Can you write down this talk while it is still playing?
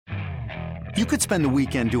You could spend the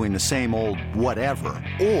weekend doing the same old whatever,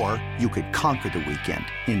 or you could conquer the weekend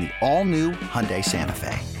in the all-new Hyundai Santa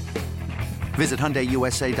Fe. Visit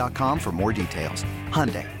HyundaiUSA.com for more details.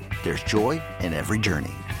 Hyundai, there's joy in every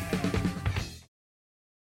journey.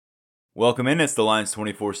 Welcome in. It's the Lions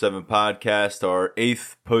 24/7 podcast, our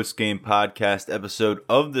 8th post-game podcast episode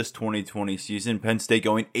of this 2020 season. Penn State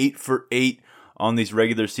going 8 for 8 on these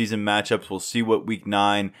regular season matchups. We'll see what Week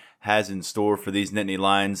 9 has in store for these Nittany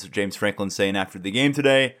Lions. James Franklin saying after the game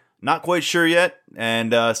today, not quite sure yet,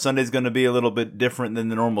 and Sunday's going to be a little bit different than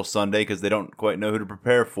the normal Sunday because they don't quite know who to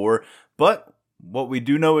prepare for. But what we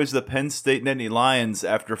do know is the Penn State Nittany Lions,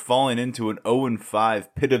 after falling into an 0-5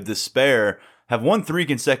 pit of despair, have won 3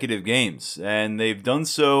 consecutive games, and they've done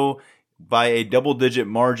so by a double-digit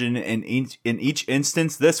margin in each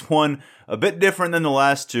instance. This one a bit different than the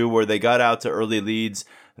last two, where they got out to early leads.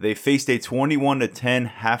 They faced a 21-10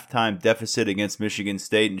 halftime deficit against Michigan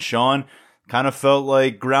State, and Sean, kind of felt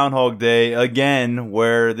like Groundhog Day again,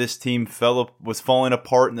 where this team was falling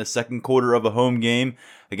apart in the second quarter of a home game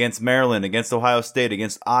against Maryland, against Ohio State,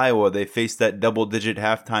 against Iowa. They faced that double-digit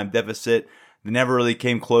halftime deficit. They never really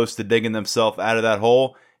came close to digging themselves out of that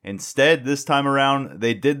hole. Instead, this time around,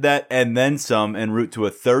 they did that and then some en route to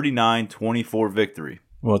a 39-24 victory.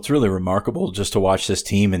 Well, it's really remarkable just to watch this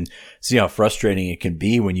team and see how frustrating it can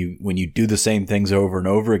be when you do the same things over and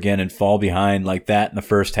over again and fall behind like that in the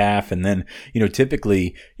first half. And then,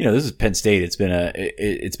 typically, this is Penn State.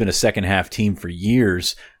 It's been a second half team for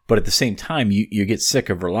years. But at the same time, you get sick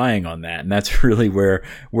of relying on that. And that's really where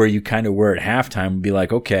you kind of were at halftime and be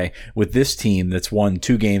like, okay, with this team that's won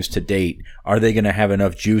 2 games to date, are they going to have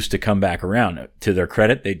enough juice to come back around? To their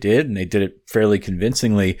credit, they did, and they did it fairly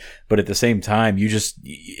convincingly. But at the same time, you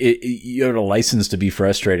have a license to be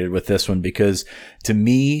frustrated with this one because, to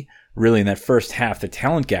me, really in that first half, the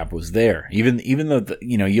talent gap was there. Even though,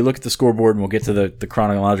 you look at the scoreboard, and we'll get to the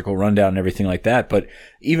chronological rundown and everything like that, but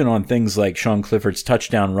even on things like Sean Clifford's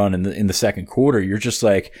touchdown run in the second quarter, you're just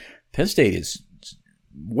like, Penn State is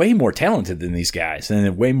way more talented than these guys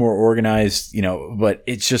and way more organized, but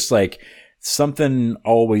it's just like, something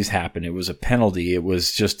always happened. It was a penalty. It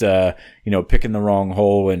was just, picking the wrong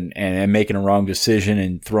hole and making a wrong decision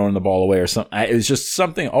and throwing the ball away or something. It was just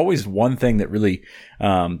something, always one thing that really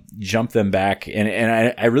jumped them back. And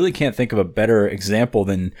I really can't think of a better example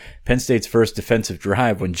than Penn State's first defensive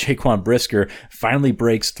drive when Jaquan Brisker finally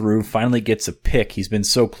breaks through, finally gets a pick. He's been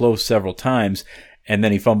so close several times. And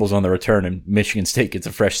then he fumbles on the return, and Michigan State gets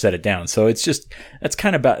a fresh set it down. So it's just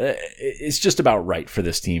about right for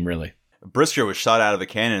this team, really. Brisker was shot out of a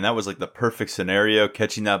cannon, and that was like the perfect scenario,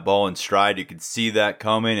 catching that ball in stride. You could see that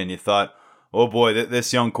coming, and you thought, oh boy,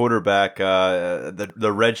 this young quarterback, the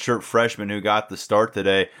redshirt freshman who got the start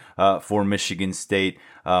today for Michigan State,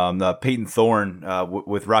 Peyton Thorne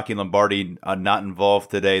with Rocky Lombardi not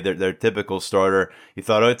involved today, their typical starter. You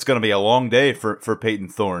thought, it's going to be a long day for Peyton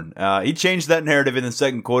Thorne. He changed that narrative in the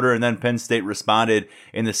second quarter, and then Penn State responded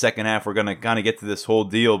in the second half. We're going to kind of get to this whole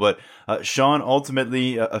deal, but Sean,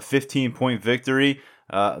 ultimately a 15-point victory.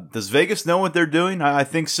 Does Vegas know what they're doing? I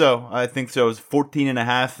think so. It was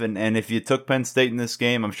 14.5, and if you took Penn State in this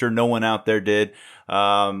game, I'm sure no one out there did.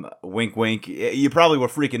 Wink, wink. You probably were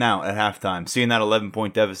freaking out at halftime, seeing that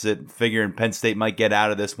 11-point deficit, figuring Penn State might get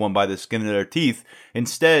out of this one by the skin of their teeth.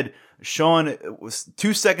 Instead, Sean, it was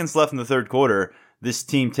 2 seconds left in the third quarter. This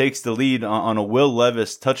team takes the lead on a Will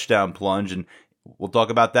Levis touchdown plunge, and we'll talk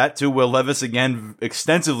about that too. Will Levis, again,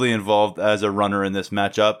 extensively involved as a runner in this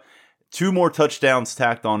matchup. 2 more touchdowns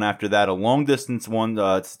tacked on after that, a long-distance one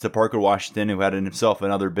to Parker Washington, who had himself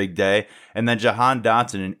another big day, and then Jahan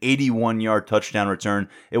Dotson, an 81-yard touchdown return.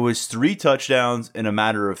 It was 3 touchdowns in a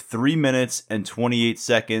matter of 3 minutes and 28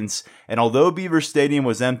 seconds, and although Beaver Stadium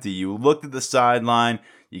was empty, you looked at the sideline,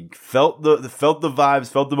 you felt the vibes,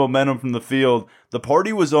 felt the momentum from the field. The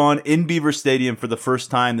party was on in Beaver Stadium for the first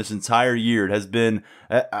time this entire year. It has been,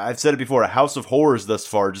 I've said it before, a house of horrors thus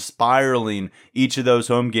far, just spiraling each of those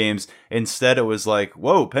home games. Instead, it was like,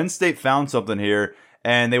 whoa, Penn State found something here,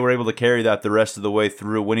 and they were able to carry that the rest of the way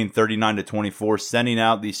through, winning 39-24, sending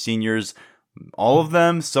out these seniors. All of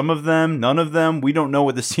them, some of them, none of them. We don't know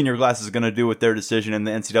what the senior class is going to do with their decision in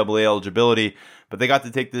the NCAA eligibility, but they got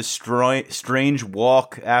to take this strange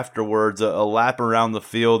walk afterwards, a lap around the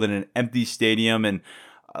field in an empty stadium. And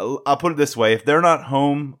I'll put it this way. If they're not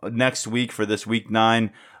home next week for this Week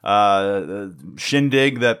 9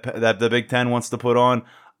 shindig that the Big Ten wants to put on,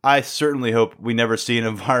 I certainly hope we never see an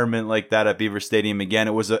environment like that at Beaver Stadium again.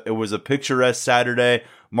 It was a picturesque Saturday.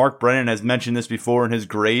 Mark Brennan has mentioned this before in his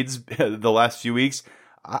grades the last few weeks.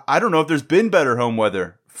 I don't know if there's been better home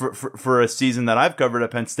weather for a season that I've covered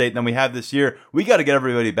at Penn State than we have this year. We got to get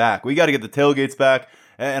everybody back. We got to get the tailgates back.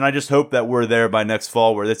 And I just hope that we're there by next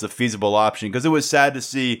fall where that's a feasible option, because it was sad to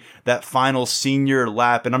see that final senior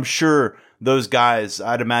lap. And I'm sure those guys,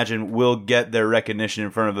 I'd imagine, will get their recognition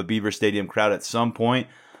in front of a Beaver Stadium crowd at some point.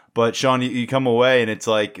 But Sean, you come away and it's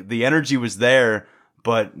like the energy was there,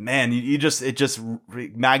 but man, it just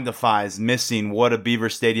magnifies missing what a Beaver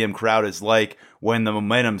Stadium crowd is like when the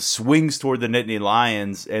momentum swings toward the Nittany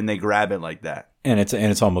Lions and they grab it like that. And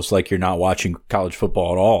it's almost like you're not watching college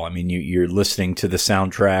football at all. I mean, you're listening to the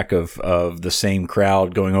soundtrack of the same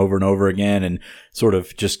crowd going over and over again, and sort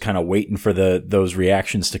of just kind of waiting for those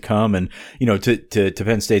reactions to come. And to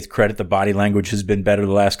Penn State's credit, the body language has been better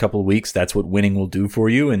the last couple of weeks. That's what winning will do for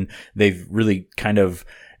you, and they've really kind of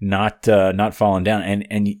not fallen down.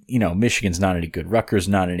 And Michigan's not any good. Rutgers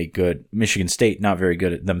not any good. Michigan State not very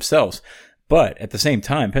good at themselves. But at the same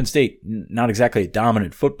time, Penn State, not exactly a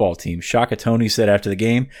dominant football team. Shaka Toney said after the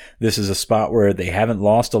game, this is a spot where they haven't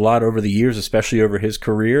lost a lot over the years, especially over his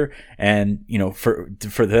career. And,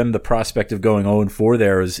 for them, the prospect of going 0-4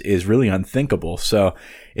 there is really unthinkable. So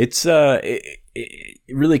it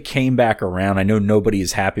really came back around. I know nobody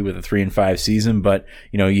is happy with a 3-5 season, but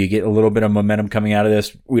you get a little bit of momentum coming out of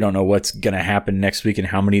this. We don't know what's going to happen next week and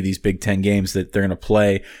how many of these Big Ten games that they're going to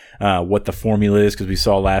play, what the formula is, because we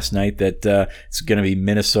saw last night that it's going to be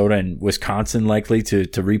Minnesota and Wisconsin likely to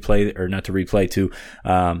replay, or not to replay, to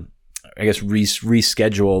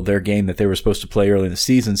reschedule their game that they were supposed to play early in the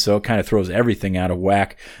season. So it kind of throws everything out of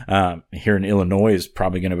whack. Here in Illinois is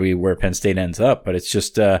probably going to be where Penn State ends up, but it's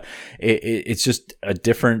just it's just a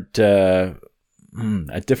different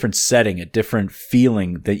setting, a different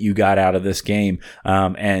feeling that you got out of this game,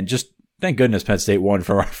 and just. Thank goodness Penn State won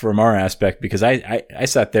from our aspect, because I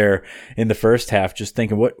sat there in the first half just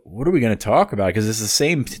thinking, what are we going to talk about? Because it's the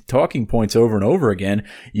same talking points over and over again.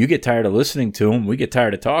 You get tired of listening to them. We get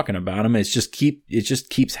tired of talking about them. It just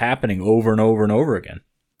keeps happening over and over and over again.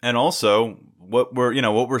 And also, what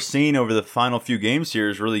we're seeing over the final few games here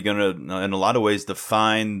is really going to, in a lot of ways,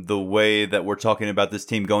 define the way that we're talking about this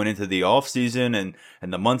team going into the offseason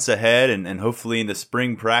and the months ahead, and hopefully in the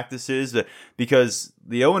spring practices, because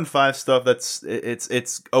the 0-5 stuff,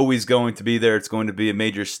 it's always going to be there. It's going to be a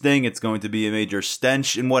major sting. It's going to be a major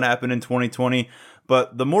stench in what happened in 2020.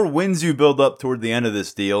 But the more wins you build up toward the end of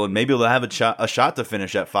this deal, and maybe they'll have a shot to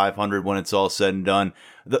finish at 500 when it's all said and done,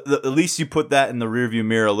 at least you put that in the rearview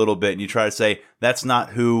mirror a little bit, and you try to say, that's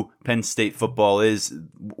not who Penn State football is.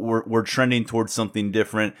 We're trending towards something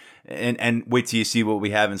different, and wait till you see what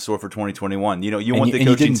we have in store for 2021. You want the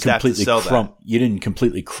coaching staff to sell that. You didn't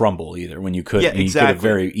completely crumble either when you could. Yeah, exactly. You could have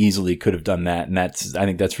very easily done that, and I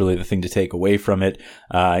think that's really the thing to take away from it.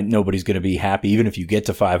 Nobody's going to be happy, even if you get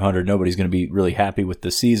to 500. Nobody's going to be really happy with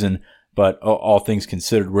the season. But all things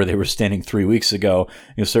considered, where they were standing 3 weeks ago,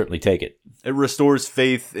 you'll certainly take it. It restores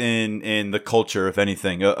faith in the culture, if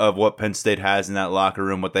anything, of what Penn State has in that locker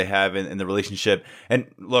room, what they have in the relationship. And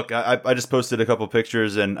look, I just posted a couple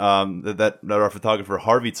pictures and that our photographer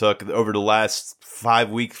Harvey took over the last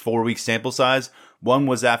 4-week sample size. One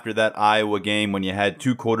was after that Iowa game when you had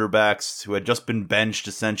two quarterbacks who had just been benched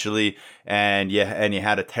essentially, and you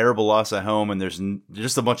had a terrible loss at home, and there's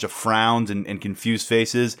just a bunch of frowns and confused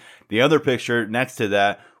faces. The other picture next to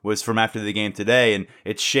that was from after the game today, and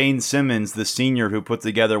it's Shane Simmons, the senior, who put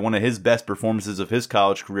together one of his best performances of his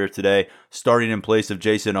college career today, starting in place of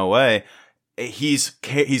Jason Owe.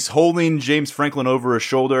 He's holding James Franklin over his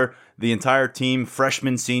shoulder. The entire team,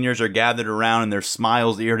 freshmen, seniors, are gathered around, and there's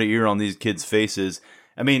smiles ear to ear on these kids' faces.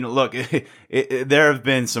 I mean, look, there have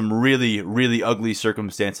been some really, really ugly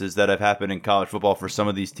circumstances that have happened in college football for some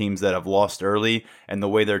of these teams that have lost early, and the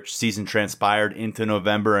way their season transpired into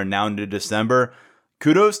November and now into December.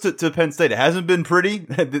 Kudos to Penn State. It hasn't been pretty.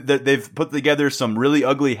 They've put together some really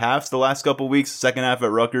ugly halves the last couple of weeks. Second half at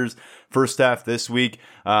Rutgers, first half this week,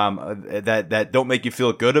 that don't make you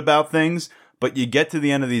feel good about things. But you get to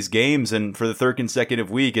the end of these games, and for the third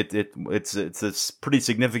consecutive week, it's a pretty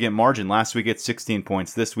significant margin. Last week it's 16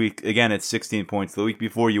 points. This week again it's 16 points. The week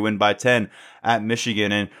before you win by 10 at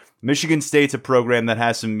Michigan, and Michigan State's a program that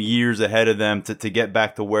has some years ahead of them to get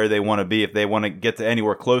back to where they want to be. If they want to get to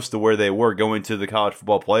anywhere close to where they were going to the college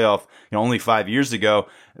football playoff, only 5 years ago,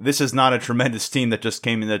 this is not a tremendous team that just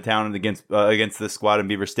came into town against this squad in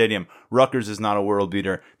Beaver Stadium. Rutgers is not a world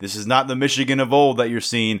beater. This is not the Michigan of old that you're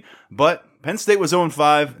seeing, but Penn State was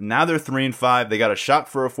 0-5. Now they're 3-5. They got a shot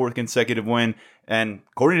for a fourth consecutive win. And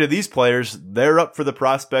according to these players, they're up for the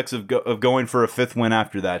prospects of going for a fifth win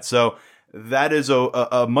after that. So that is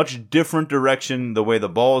a much different direction, the way the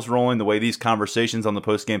ball is rolling, the way these conversations on the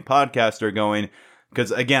postgame podcast are going.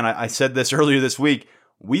 Because, again, I said this earlier this week,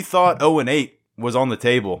 we thought 0-8 was on the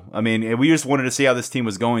table. I mean, we just wanted to see how this team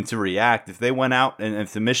was going to react. If they went out and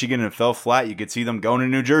if to Michigan and fell flat, you could see them going to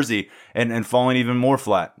New Jersey and falling even more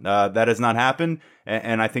flat. That has not happened,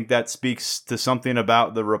 and I think that speaks to something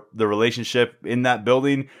about the relationship in that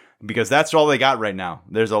building, because that's all they got right now.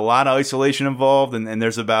 There's a lot of isolation involved, and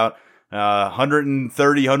there's about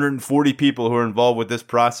 130, 140 people who are involved with this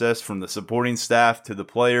process, from the supporting staff to the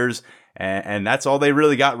players. And that's all they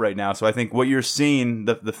really got right now. So I think what you're seeing,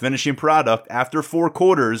 the finishing product after 4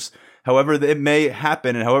 quarters, however it may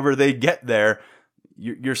happen and however they get there,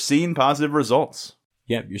 you're seeing positive results.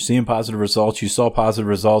 Yeah, you're seeing positive results. You saw positive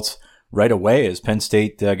results right away as Penn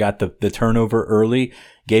State got the turnover early,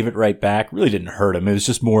 gave it right back. Really didn't hurt them. It was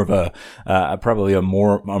just more of probably a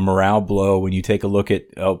morale blow when you take a look at,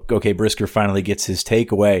 okay, Brisker finally gets his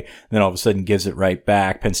takeaway, then all of a sudden gives it right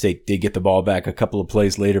back. Penn State did get the ball back a couple of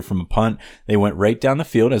plays later from a punt. They went right down the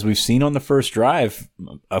field, as we've seen on the first drive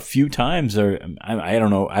a few times. Or I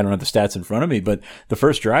don't know, I don't have the stats in front of me, but the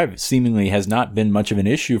first drive seemingly has not been much of an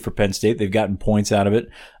issue for Penn State. They've gotten points out of it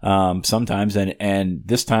sometimes, and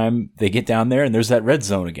this time they get down there and there's that red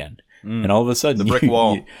zone again. And all of a sudden,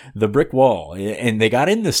 the brick wall, and they got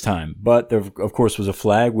in this time. But there, of course, was a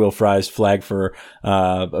flag. Will Fry's flag for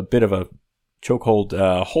a bit of a chokehold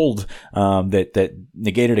hold that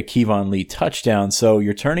negated a Kevon Lee touchdown. So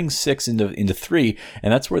you're turning 6 into 3,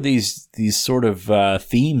 and that's where these sort of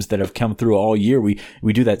themes that have come through all year.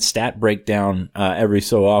 We do that stat breakdown every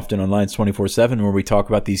so often on Lions 24/7 where we talk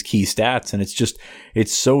about these key stats, and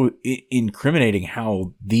it's so incriminating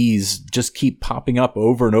how these just keep popping up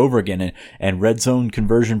over and over again, and red zone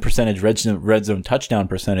conversion percentage, red zone touchdown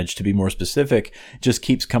percentage to be more specific, just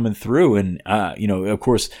keeps coming through. And of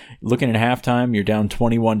course, looking at halftime, you're down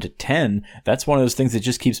 21-10. That's one of those things that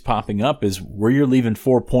just keeps popping up, is where you're leaving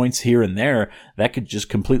 4 points here and there, that could just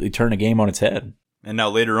completely turn a game on its head. And now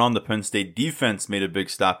later on, the Penn State defense made a big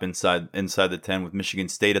stop inside the 10 with Michigan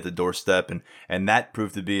State at the doorstep, and that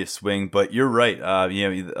proved to be a swing. But you're right,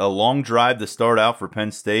 a long drive to start out for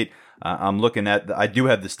Penn State. I'm looking at, I do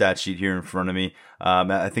have the stat sheet here in front of me.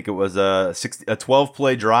 I think it was a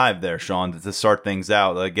 12-play drive there, Sean, to start things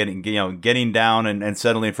out. Getting down and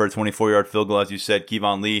settling for a 24-yard field goal, as you said.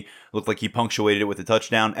 Kevon Lee looked like he punctuated it with a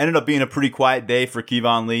touchdown. Ended up being a pretty quiet day for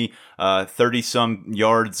Kevon Lee. 30-some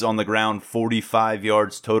yards on the ground, 45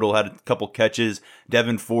 yards total. Had a couple catches.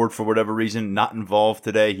 Devin Ford, for whatever reason, not involved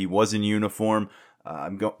today. He was in uniform.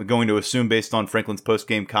 I'm going to assume, based on Franklin's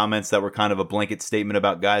post-game comments, that were kind of a blanket statement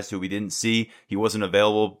about guys who we didn't see. He wasn't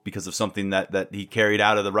available because of something that he carried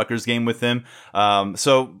out of the Rutgers game with him.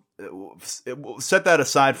 So set that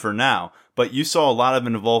aside for now. But you saw a lot of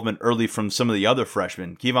involvement early from some of the other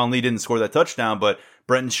freshmen. Kevon Lee didn't score that touchdown, but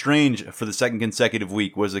Brenton Strange, for the second consecutive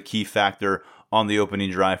week, was a key factor on the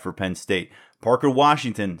opening drive for Penn State. Parker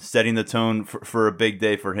Washington, setting the tone for a big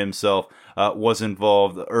day for himself, was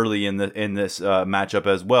involved early in this matchup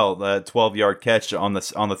as well. The 12-yard catch on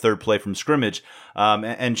the third play from scrimmage.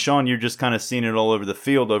 And Sean, you're just kind of seeing it all over the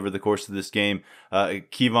field over the course of this game.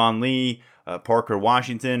 Kevon Lee, Parker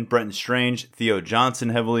Washington, Brenton Strange, Theo Johnson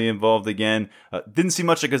heavily involved again. Didn't see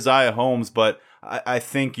much like Isaiah Holmes, but I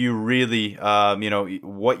think you really,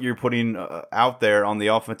 what you're putting out there on the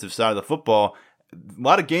offensive side of the football, a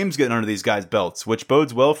lot of games getting under these guys' belts, which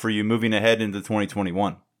bodes well for you moving ahead into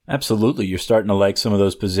 2021. Absolutely. You're starting to like some of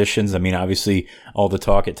those positions. I mean, obviously, all the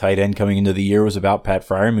talk at tight end coming into the year was about Pat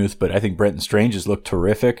Freiermuth, but I think Brenton Strange has looked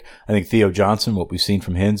terrific. I think Theo Johnson, what we've seen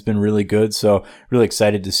from him, has been really good. So really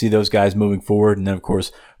excited to see those guys moving forward. And then, of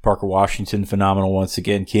course, Parker Washington, phenomenal once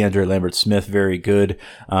again. Keandre Lambert-Smith, very good.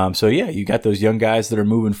 So yeah, you got those young guys that are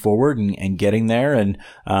moving forward and getting there, and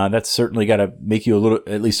that's certainly got to make you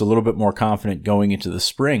at least a little bit more confident going into the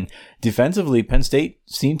spring. Defensively, Penn State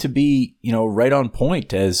seemed to be, right on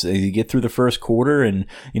point as you get through the first quarter, and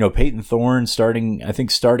Peyton Thorne starting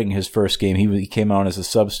his first game. He came out as a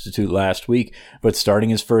substitute last week, but starting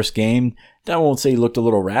his first game, I won't say he looked a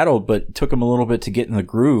little rattled, but it took him a little bit to get in the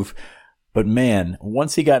groove. But man,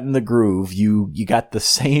 once he got in the groove, you got the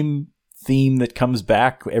same theme that comes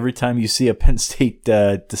back every time you see a Penn State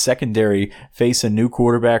the secondary face a new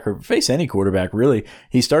quarterback, or face any quarterback really.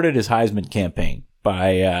 He started his Heisman campaign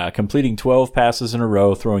by completing 12 passes in a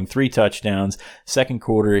row, throwing 3 touchdowns. Second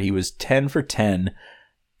quarter, he was 10 for 10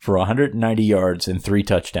 for 190 yards and 3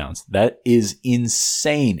 touchdowns. That is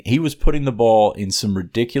insane. He was putting the ball in some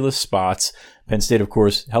ridiculous spots. Penn State, of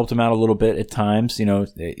course, helped him out a little bit at times,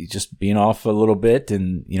 just being off a little bit,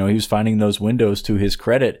 and, he was finding those windows to his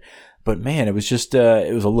credit. But man, it was just,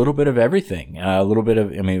 it was a little bit of everything. A little bit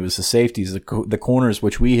of, it was the safeties, the corners,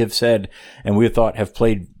 which we have said and we have thought have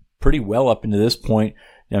played pretty well up into this point.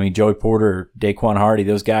 I mean, Joey Porter, Daquan Hardy,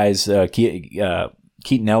 those guys,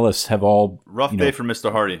 Keaton Ellis have all rough day for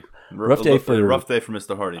Mr. Hardy. Rough day for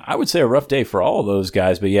Mr. Hardy. I would say a rough day for all of those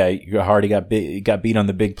guys, but yeah, Hardy got beat on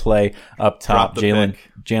the big play up top.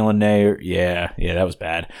 Jalen Naylor, yeah, that was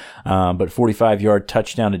bad. But 45-yard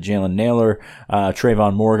touchdown to Jalen Naylor.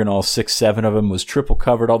 Trayvon Morgan, all 6-7 of them was triple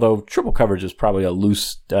covered. Although triple coverage is probably a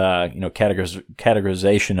loose,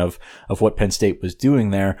 categorization of what Penn State was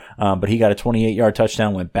doing there. But he got a 28-yard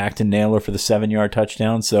touchdown, went back to Naylor for the 7-yard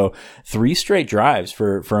touchdown. So 3 straight drives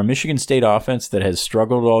for a Michigan State offense that has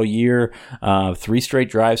struggled all year. 3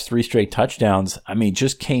 straight drives, 3 straight touchdowns. I mean,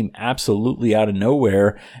 just came absolutely out of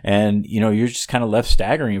nowhere. And, you're just kind of left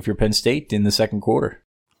staggering if you're Penn State in the second quarter.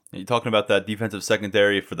 You're talking about that defensive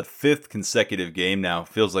secondary for the 5th consecutive game now.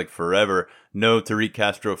 Feels like forever. No Tariq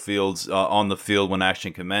Castro-Fields on the field when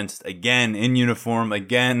action commenced. Again, in uniform.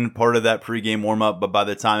 Again, part of that pregame warm-up. But by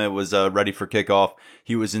the time it was ready for kickoff,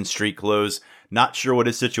 he was in street clothes. Not sure what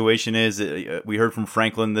his situation is. We heard from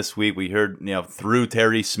Franklin this week. We heard, through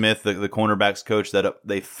Terry Smith, the cornerbacks coach, that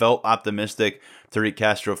they felt optimistic Tariq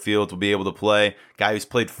Castro-Fields will be able to play. Guy who's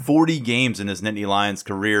played 40 games in his Nittany Lions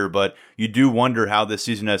career, but you do wonder how this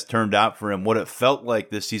season has turned out for him, what it felt like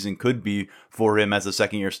this season could be for him as a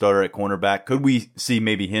second-year starter at cornerback. Could we see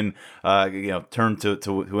maybe him, turn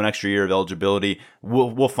to an extra year of eligibility?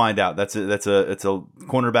 We'll find out. It's a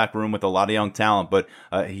cornerback room with a lot of young talent, but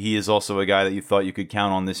he is also a guy that you thought you could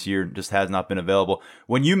count on this year. Just has not been available.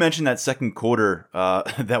 When you mentioned that second quarter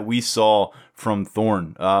that we saw from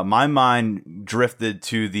Thorne, my mind drifted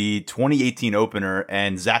to the 2018 opener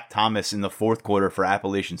and Zach Thomas in the fourth quarter for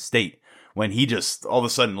Appalachian State, when he just all of a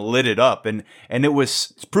sudden lit it up. And it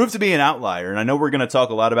was proved to be an outlier. And I know we're going to talk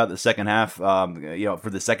a lot about the second half, for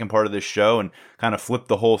the second part of this show and kind of flip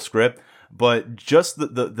the whole script. But just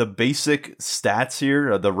the basic stats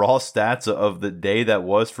here, the raw stats of the day that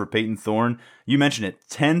was for Peyton Thorne, you mentioned it,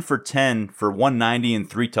 10 for 10 for 190 and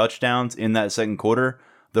 3 touchdowns in that second quarter.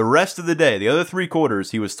 The rest of the day, the other 3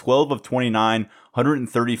 quarters, he was 12 of 29,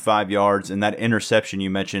 135 yards, and that interception you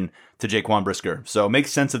mentioned to Jaquan Brisker. So make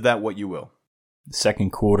sense of that what you will.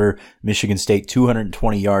 Second quarter, Michigan State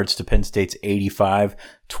 220 yards to Penn State's 85,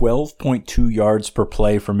 12.2 yards per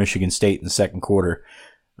play for Michigan State in the second quarter.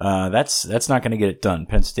 That's not going to get it done.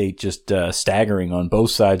 Penn State just staggering on both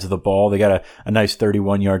sides of the ball. They got a nice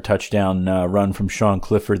 31-yard touchdown run from Sean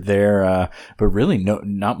Clifford there, but really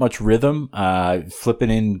not much rhythm. Flipping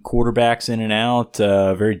in quarterbacks in and out,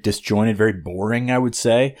 very disjointed, very boring. I would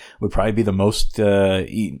say would probably be the most, probably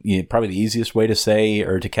the easiest way to say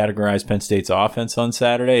or to categorize Penn State's offense on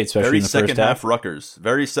Saturday, especially very in the first half.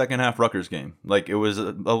 Very second half Rutgers game. Like it was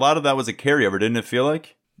a lot of that was a carryover, didn't it feel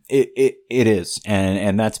like? It is,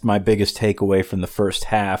 and that's my biggest takeaway from the first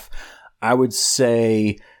half. I would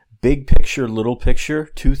say big picture, little picture,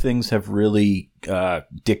 2 things have really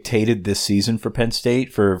dictated this season for Penn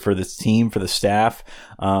State, for this team, for the staff.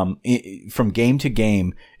 From game to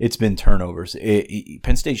game, it's been turnovers.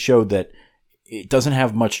 Penn State showed that it doesn't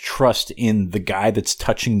have much trust in the guy that's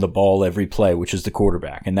touching the ball every play, which is the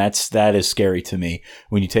quarterback. And that is scary to me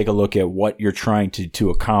when you take a look at what you're trying to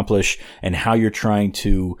accomplish and how you're trying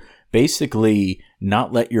to basically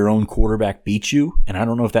not let your own quarterback beat you. And I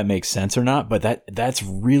don't know if that makes sense or not, but that's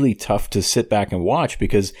really tough to sit back and watch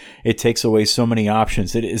because it takes away so many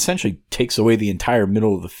options. It essentially takes away the entire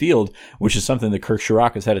middle of the field, which is something that Kirk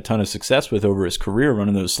Sherrock has had a ton of success with over his career,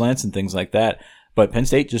 running those slants and things like that. But Penn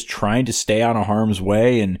State just trying to stay out of harm's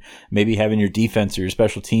way and maybe having your defense or your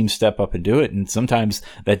special teams step up and do it. And sometimes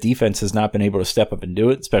that defense has not been able to step up and do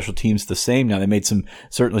it. Special teams the same. Now they made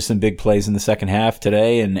certainly some big plays in the second half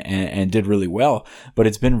today and did really well. But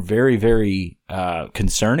it's been very, very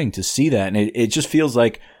concerning to see that. And it just feels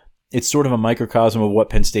like it's sort of a microcosm of what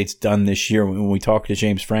Penn State's done this year. When we talk to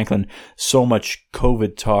James Franklin, so much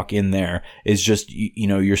COVID talk in there is just,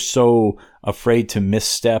 you're so afraid to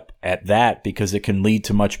misstep at that because it can lead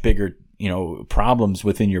to much bigger, problems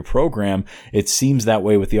within your program. It seems that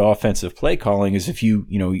way with the offensive play calling is if you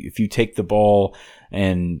take the ball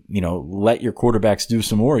and, let your quarterbacks do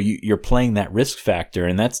some more, you're playing that risk factor.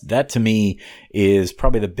 And that to me is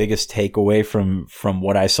probably the biggest takeaway from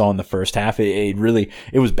what I saw in the first half. It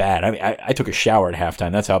was bad. I mean, I took a shower at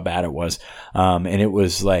halftime. That's how bad it was. And it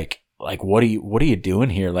was like, what are you doing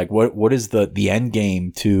here? Like, what is the end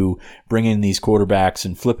game to bring in these quarterbacks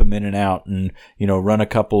and flip them in and out and, run a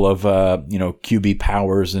couple of, QB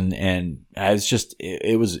powers and it's just,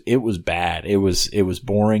 it was bad. It was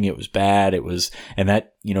boring. It was bad. And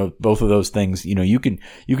that, both of those things, you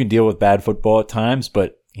can deal with bad football at times,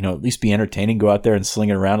 but at least be entertaining, go out there and sling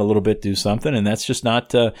it around a little bit, do something. And that's just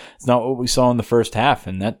not, it's not what we saw in the first half.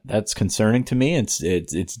 And that's concerning to me.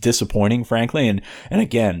 It's disappointing, frankly. And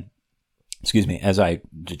again, excuse me, as I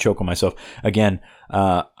choke on myself again,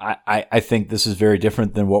 I think this is very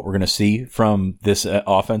different than what we're going to see from this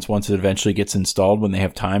offense once it eventually gets installed, when they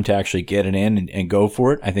have time to actually get it in and go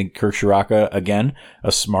for it. I think Kirk Ciarrocca, again,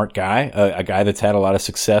 a smart guy, a guy that's had a lot of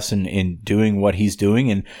success in doing what he's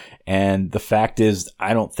doing. And the fact is,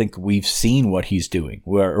 I don't think we've seen what he's doing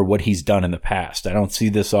or what he's done in the past. I don't see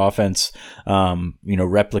this offense,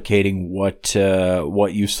 replicating what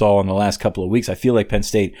you saw in the last couple of weeks. I feel like Penn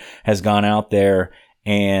State has gone out there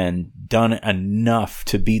and done enough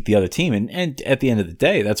to beat the other team. And at the end of the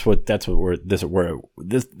day, that's what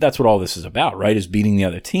all this is about, right? Is beating the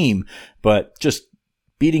other team. But just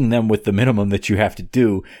beating them with the minimum that you have to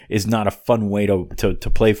do is not a fun way to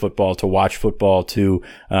play football, to watch football, to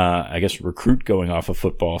recruit going off of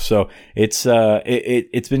football. So it's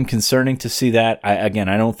been concerning to see that. I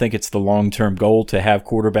don't think it's the long-term goal to have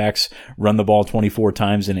quarterbacks run the ball 24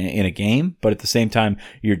 times in a game, but at the same time,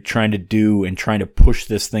 you're trying to push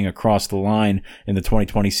this thing across the line in the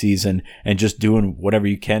 2020 season, and just doing whatever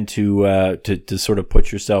you can to sort of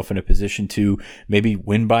put yourself in a position to maybe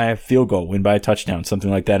win by a field goal, win by a touchdown,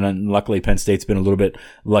 something like that. And luckily, Penn State's been a little bit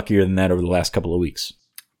luckier than that over the last couple of weeks.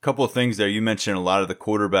 Couple of things there. You mentioned a lot of the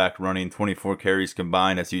quarterback running, 24 carries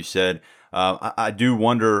combined, as you said. I do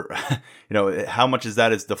wonder, how much is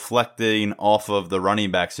that is deflecting off of the running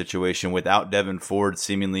back situation without Devin Ford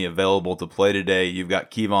seemingly available to play today. You've got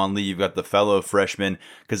Kevon Lee, you've got the fellow freshman,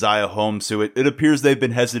 Keziah Holmes, who it appears they've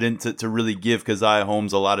been hesitant to really give Keziah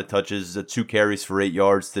Holmes a lot of touches, 2 carries for 8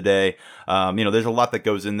 yards today. There's a lot that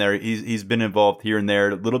goes in there. He's been involved here and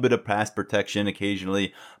there, a little bit of pass protection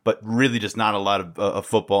occasionally, but really just not a lot of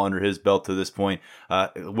football under his belt to this point.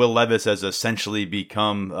 Will Levis has essentially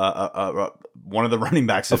become one of the running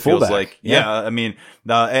backs, it feels like. Yeah.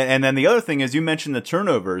 And then the other thing is, you mentioned the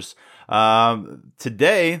turnovers.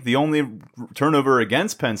 Today, the only turnover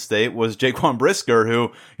against Penn State was Jaquan Brisker,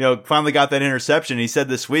 who, finally got that interception. He said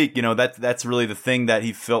this week, that's really the thing that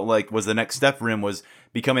he felt like was the next step for him, was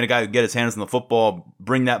becoming a guy who could get his hands on the football,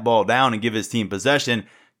 bring that ball down, and give his team possession.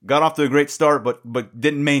 Got off to a great start, but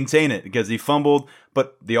didn't maintain it because he fumbled.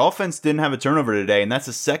 But the offense didn't have a turnover today, and that's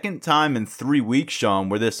the second time in 3 weeks, Sean,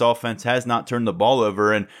 where this offense has not turned the ball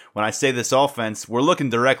over. And when I say this offense, we're looking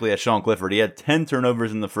directly at Sean Clifford. He had 10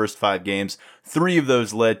 turnovers in the first 5 games. 3 of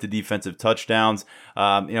those led to defensive touchdowns.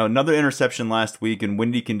 Another interception last week in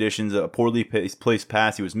windy conditions, a poorly placed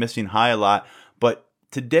pass. He was missing high a lot, but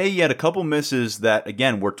today, he had a couple misses that,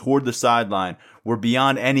 again, were toward the sideline, were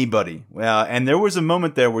beyond anybody. And there was a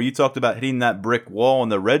moment there where you talked about hitting that brick wall in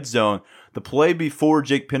the red zone. The play before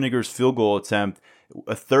Jake Pinniger's field goal attempt,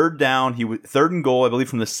 a third down, 3rd and goal, I believe,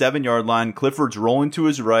 from the 7-yard line. Clifford's rolling to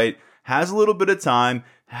his right, has a little bit of time,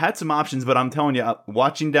 had some options, but I'm telling you,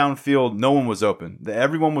 watching downfield, no one was open.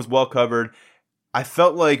 Everyone was well covered. I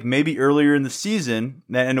felt like maybe earlier in the season,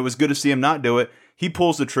 and it was good to see him not do it, he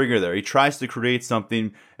pulls the trigger there. He tries to create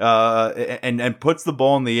something and puts the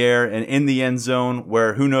ball in the air and in the end zone,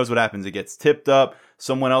 where who knows what happens. It gets tipped up.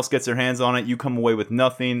 Someone else gets their hands on it. You come away with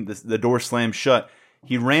nothing. The door slams shut.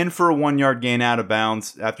 He ran for a 1-yard gain out of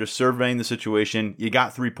bounds after surveying the situation. You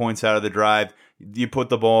got 3 points out of the drive. You put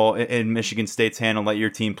the ball in Michigan State's hand and let your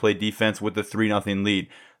team play defense with the 3-0 lead.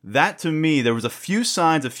 That, to me, there was a few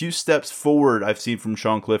signs, a few steps forward I've seen from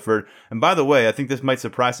Sean Clifford. And by the way, I think this might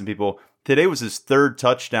surprise some people. Today was his 3rd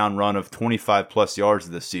touchdown run of 25-plus yards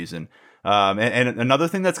this season. And another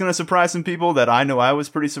thing that's going to surprise some people that I know I was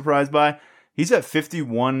pretty surprised by, he's at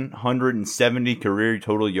 5,170 career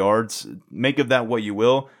total yards. Make of that what you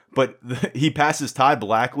will. But he passes Ty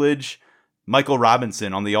Blackledge, Michael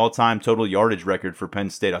Robinson on the all-time total yardage record for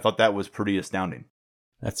Penn State. I thought that was pretty astounding.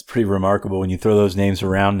 That's pretty remarkable when you throw those names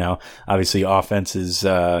around now. Obviously, offense is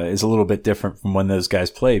a little bit different from when those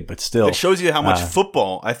guys played, but still. It shows you how much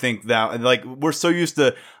football, I think, that, like, we're so used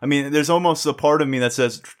to. I mean, there's almost a part of me that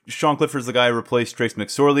says Sean Clifford's the guy who replaced Trace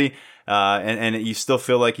McSorley. And you still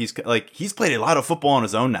feel like he's played a lot of football on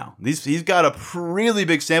his own now. He's got a really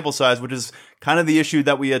big sample size, which is kind of the issue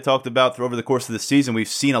that we had talked about over the course of the season. We've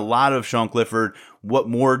seen a lot of Sean Clifford. What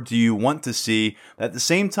more do you want to see? At the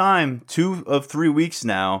same time, 2 of 3 weeks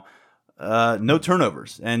now, no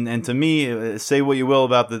turnovers. And to me, say what you will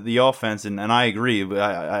about the offense, and I agree.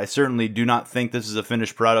 I certainly do not think this is a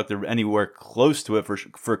finished product or anywhere close to it for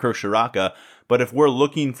Kirk Ciarrocca. But if we're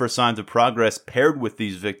looking for signs of progress paired with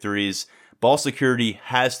these victories, Ball security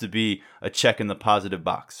has to be a check in the positive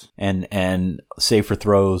box. And safer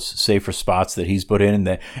throws, safer spots that he's put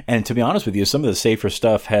in. And to be honest with you, some of the safer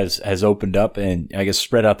stuff has opened up and I guess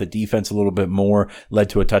spread out the defense a little bit more, led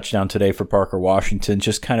to a touchdown today for Parker Washington.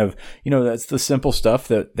 Just kind of, that's the simple stuff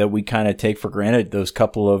that we kind of take for granted. Those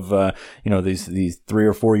couple of, these 3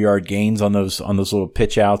 or 4 yard gains on those little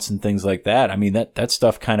pitch outs and things like that. I mean, that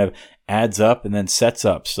stuff kind of adds up and then sets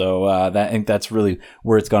up. So I think that's really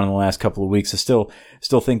where it's gone in the last couple of weeks. I still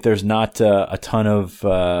think there's not a ton of,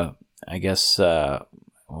 what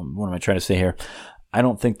am I trying to say here? I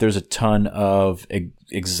don't think there's a ton of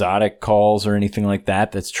exotic calls or anything like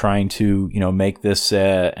that that's trying to, make this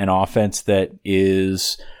an offense that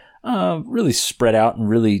is really spread out and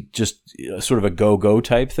really just sort of a go-go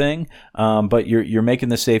type thing. But you're making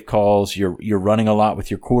the safe calls. You're running a lot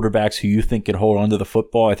with your quarterbacks who you think can hold onto the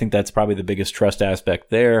football. I think that's probably the biggest trust aspect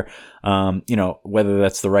there. Whether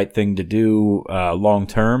that's the right thing to do long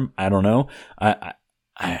term, I don't know.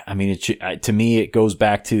 I mean, to me, it goes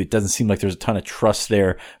back to, it doesn't seem like there's a ton of trust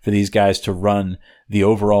there for these guys to run the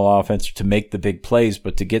overall offense, to make the big plays,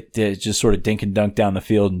 but to get to just sort of dink and dunk down the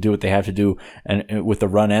field and do what they have to do, and with the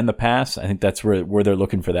run and the pass, I think that's where they're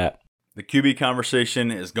looking for that. The QB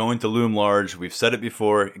conversation is going to loom large. We've said it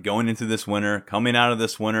before, going into this winter, coming out of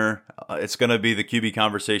this winter, it's going to be the QB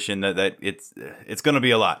conversation that it's going to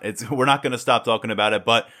be a lot. We're not going to stop talking about it,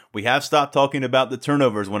 but we have stopped talking about the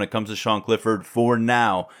turnovers when it comes to Sean Clifford for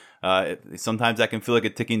now. Sometimes that can feel like a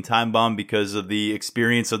ticking time bomb because of the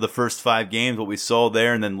experience of the first 5 games, what we saw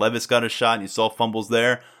there, and then Levis got a shot and you saw fumbles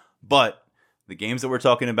there. But the games that we're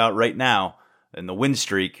talking about right now and the win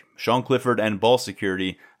streak, Sean Clifford and ball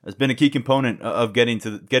security has been a key component of getting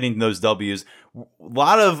those W's. A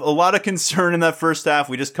lot of concern in that first half.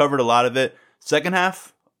 We just covered a lot of it. Second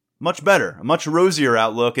half, much better, a much rosier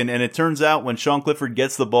outlook. And it turns out when Sean Clifford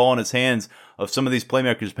gets the ball in his hands of some of these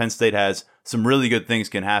playmakers Penn State has, some really good things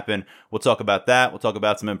can happen. We'll talk about that. We'll talk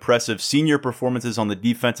about some impressive senior performances on the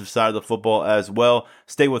defensive side of the football as well.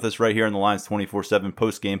 Stay with us right here on the Lions 24/7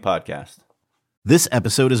 post-game podcast. This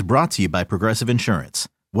episode is brought to you by Progressive Insurance.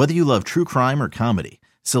 Whether you love true crime or comedy,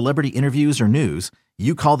 celebrity interviews or news,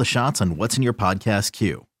 you call the shots on what's in your podcast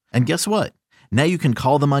queue. And guess what? Now you can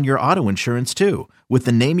call them on your auto insurance too, with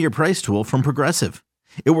the Name Your Price tool from Progressive.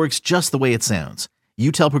 It works just the way it sounds.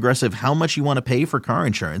 You tell Progressive how much you want to pay for car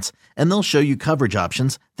insurance, and they'll show you coverage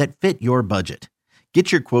options that fit your budget.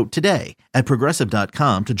 Get your quote today at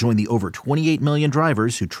Progressive.com to join the over 28 million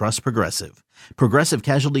drivers who trust Progressive. Progressive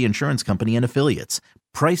Casualty Insurance Company and Affiliates.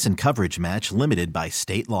 Price and coverage match limited by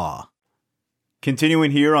state law. Continuing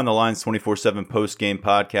here on the Lions 24/7 post-game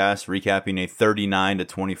podcast, recapping a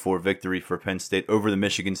 39-24 victory for Penn State over the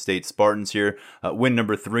Michigan State Spartans here, win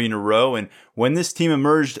number 3 in a row. And when this team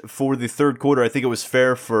emerged for the third quarter, I think it was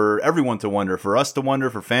fair for everyone to wonder, for us to wonder,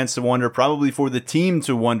 for fans to wonder, probably for the team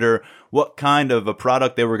to wonder what kind of a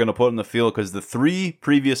product they were going to put on the field, because the 3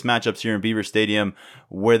 previous matchups here in Beaver Stadium,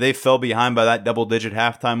 where they fell behind by that double-digit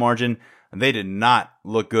halftime margin, they did not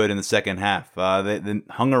look good in the second half. They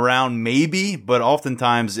hung around maybe, but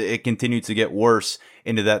oftentimes it continued to get worse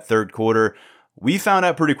into that third quarter. We found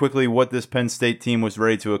out pretty quickly what this Penn State team was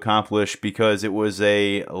ready to accomplish, because it was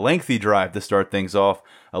a lengthy drive to start things off.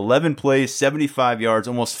 11 plays, 75 yards,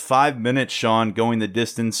 almost 5 minutes, Sean, going the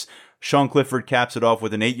distance. Sean Clifford caps it off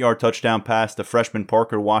with an 8-yard touchdown pass to freshman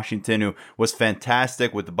Parker Washington, who was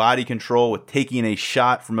fantastic with the body control, with taking a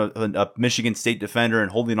shot from a Michigan State defender and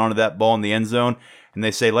holding onto that ball in the end zone. And they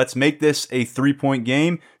say, let's make this a 3-point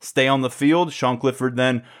game, stay on the field. Sean Clifford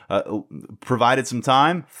then provided some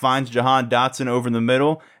time, finds Jahan Dotson over in the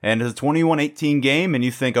middle, and it's a 21-18 game, and you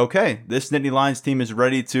think, okay, this Nittany Lions team is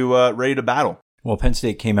ready to battle. Well, Penn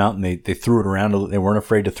State came out and they threw it around. They weren't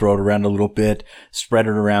afraid to throw it around a little bit, spread it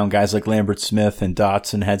around. Guys like Lambert Smith and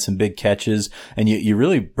Dotson had some big catches, and you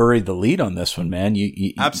really buried the lead on this one, man.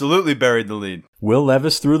 You absolutely buried the lead. Will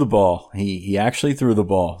Levis threw the ball. He actually threw the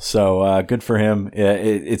ball. So good for him.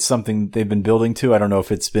 It's something they've been building to. I don't know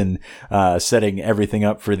if it's been setting everything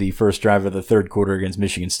up for the first drive of the third quarter against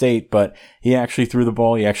Michigan State, but he actually threw the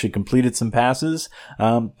ball. He actually completed some passes.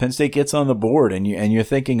 Penn State gets on the board, and you're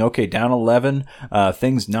thinking, okay, down 11,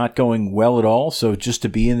 things not going well at all. So just to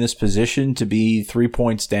be in this position, to be 3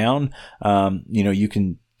 points down, you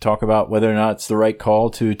can talk about whether or not it's the right call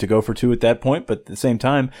to go for 2 at that point. But at the same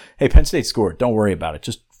time, hey, Penn State scored. Don't worry about it.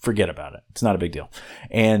 Just forget about it. It's not a big deal.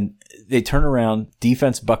 And they turn around,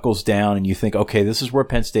 defense buckles down, and you think, okay, this is where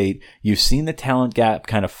Penn State, you've seen the talent gap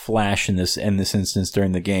kind of flash in this instance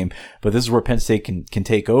during the game, but this is where Penn State can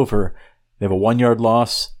take over. They have a 1-yard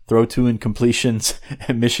loss, throw 2 incompletions,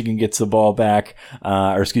 and Michigan gets the ball back,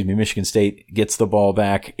 Michigan State gets the ball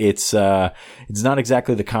back. It's not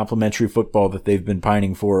exactly the complimentary football that they've been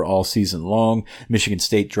pining for all season long. Michigan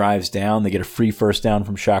State drives down. They get a free first down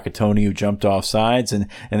from Shaka Toney, who jumped off sides, and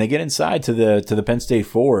they get inside to the Penn State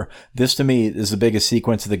 4. This, to me, is the biggest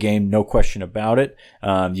sequence of the game, no question about it.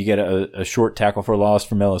 You get a short tackle for loss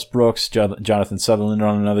from Ellis Brooks, Jonathan Sutherland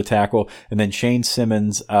on another tackle, and then Shane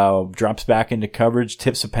Simmons drops back into coverage,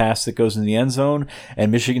 tips a pass that goes in the end zone,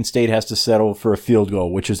 and Michigan State has to settle for a field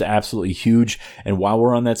goal, which is absolutely huge. And while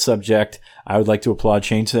we're on that subject, I would like to applaud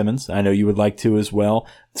Shane Simmons. I know you would like to as well.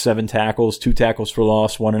 7 tackles, 2 tackles for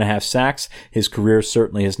loss, 1.5 sacks. His career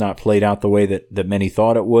certainly has not played out the way that many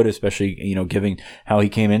thought it would, especially, given how he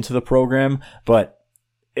came into the program. But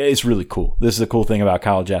it's really cool. This is the cool thing about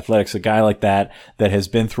college athletics. A guy like that has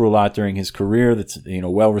been through a lot during his career, that's,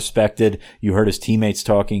 well respected. You heard his teammates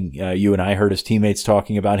talking, you and I heard his teammates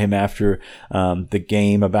talking about him after, the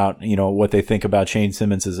game, about, what they think about Shane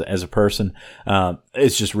Simmons as a person.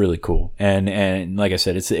 It's just really cool. And like I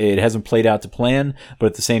said, it hasn't played out to plan, but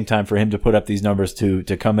at the same time, for him to put up these numbers to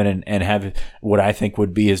come in and have what I think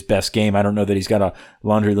would be his best game. I don't know that he's got a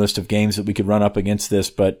laundry list of games that we could run up against this,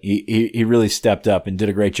 but he really stepped up and did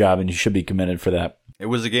a great job, and he should be commended for that. It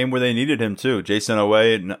was a game where they needed him too. Jason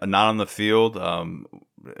Oweh not on the field,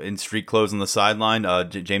 in street clothes on the sideline.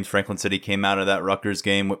 James Franklin said he came out of that Rutgers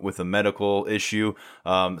game with a medical issue.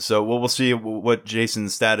 So we'll see what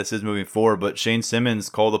Jason's status is moving forward. But Shane Simmons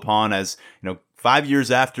called upon as 5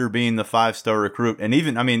 years after being the 5-star recruit. And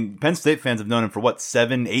even, Penn State fans have known him for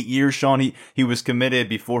 7, 8 years, Sean. He was committed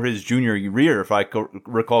before his junior year, if I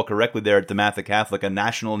recall correctly, there at DeMatha Catholic, a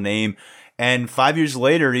national name. And 5 years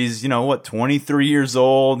later, he's, 23 years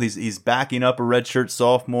old. He's backing up a redshirt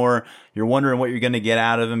sophomore. You're wondering what you're going to get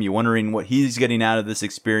out of him. You're wondering what he's getting out of this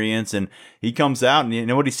experience. And he comes out, and you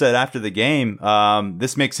know what he said after the game?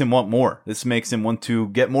 This makes him want more. This makes him want to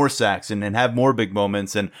get more sacks and have more big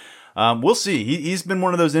moments. And we'll see. He's been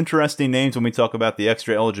one of those interesting names when we talk about the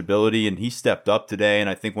extra eligibility, and he stepped up today. And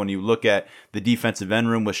I think when you look at the defensive end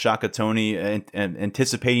room with Shaka Toney and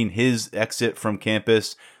anticipating his exit from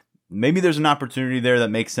campus, maybe there's an opportunity there that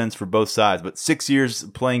makes sense for both sides. But 6 years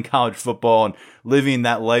playing college football and living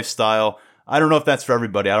that lifestyle, I don't know if that's for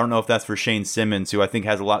everybody. I don't know if that's for Shane Simmons, who I think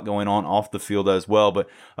has a lot going on off the field as well. But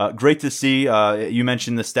great to see. You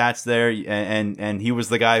mentioned the stats there, and he was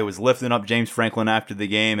the guy who was lifting up James Franklin after the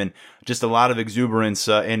game, and just a lot of exuberance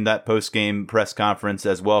in that post-game press conference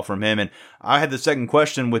as well from him. And I had the second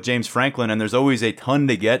question with James Franklin, and there's always a ton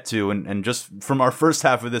to get to. And just from our first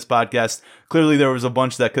half of this podcast, clearly there was a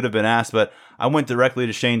bunch that could have been asked, but I went directly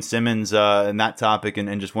to Shane Simmons in that topic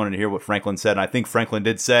and just wanted to hear what Franklin said. And I think Franklin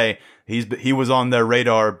did say he was on their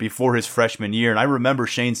radar before his freshman year. And I remember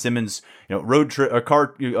Shane Simmons, road trip,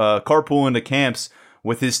 carpool into camps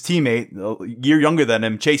with his teammate, a year younger than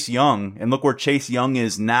him, Chase Young. And look where Chase Young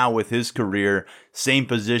is now with his career. Same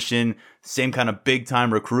position, same kind of big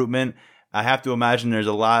time recruitment. I have to imagine there's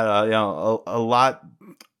a lot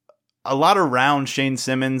around Shane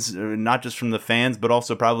Simmons, not just from the fans, but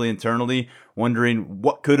also probably internally, wondering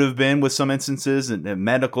what could have been with some instances and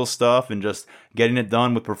medical stuff and just getting it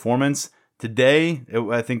done with performance. Today,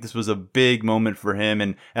 I think this was a big moment for him.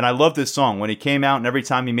 And I love this song. When he came out and every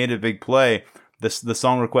time he made a big play, the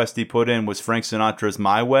song request he put in was Frank Sinatra's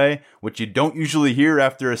My Way, which you don't usually hear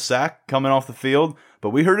after a sack coming off the field. But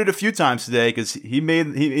we heard it a few times today because he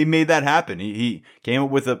made that happen. He came up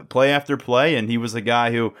with a play after play, and he was a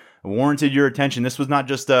guy who warranted your attention. This was not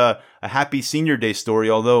just a happy senior day story,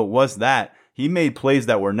 although it was that. He made plays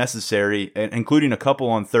that were necessary, including a couple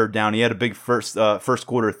on third down. He had a big first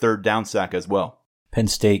quarter third down sack as well. Penn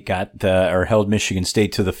State held Michigan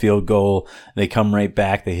State to the field goal. They come right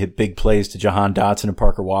back. They hit big plays to Jahan Dotson and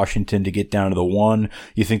Parker Washington to get down to the 1.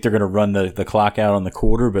 You think they're going to run the clock out on the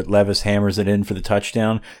quarter, but Levis hammers it in for the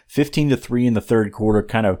touchdown. 15-3 in the third quarter,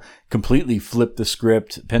 kind of completely flipped the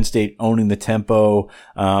script. Penn State owning the tempo.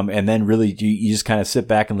 And then really you just kind of sit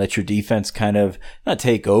back and let your defense kind of not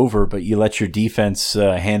take over, but you let your defense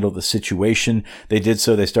handle the situation. They did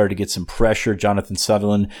so. They started to get some pressure. Jonathan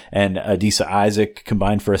Sutherland and Adisa Isaac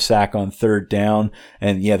combined for a sack on third down.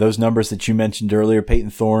 And yeah, those numbers that you mentioned earlier,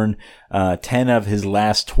 Peyton Thorne, 10 of his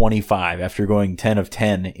last 25 after going 10 of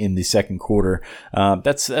 10 in the second quarter.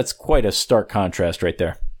 That's quite a stark contrast right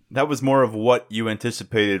there. That was more of what you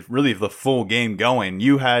anticipated, really, the full game going.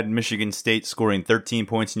 You had Michigan State scoring 13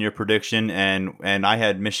 points in your prediction, and I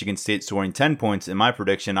had Michigan State scoring 10 points in my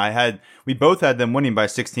prediction. We both had them winning by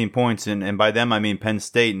 16 points, and by them I mean Penn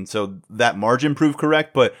State, and so that margin proved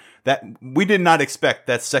correct, but that we did not expect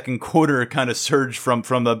that second quarter kind of surge from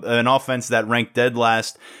an offense that ranked dead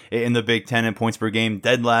last in the Big Ten in points per game,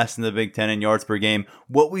 dead last in the Big Ten in yards per game.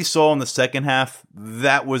 What we saw in the second half,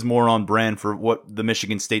 that was more on brand for what the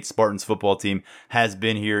Michigan State Spartans football team has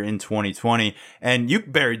been here in 2020. And you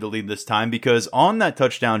buried the lead this time, because on that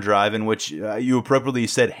touchdown drive, in which you appropriately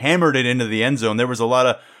said hammered it into the end zone, there was a lot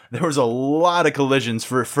of collisions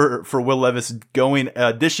for Will Levis going,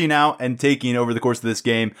 dishing out and taking over the course of this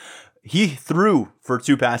game. He threw for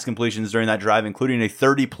 2 pass completions during that drive, including a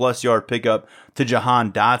 30-plus yard pickup to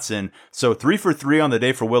Jahan Dotson. So 3 for 3 on the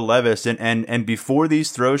day for Will Levis. And before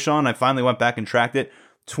these throws, Sean, I finally went back and tracked it.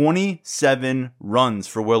 27 runs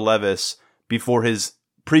for Will Levis before his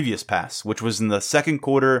previous pass, which was in the second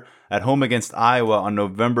quarter at home against Iowa on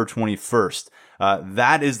November 21st.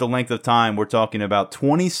 That is the length of time we're talking about.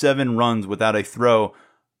 27 runs without a throw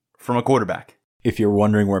from a quarterback. If you're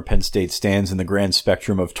wondering where Penn State stands in the grand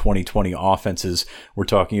spectrum of 2020 offenses, we're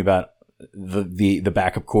talking about the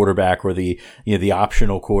backup quarterback or the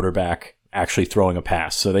optional quarterback actually throwing a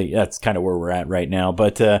pass. So that's kind of where we're at right now.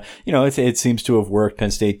 But, it seems to have worked. Penn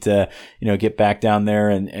State, get back down there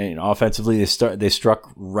and offensively they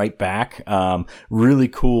struck right back. Really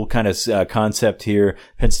cool kind of concept here.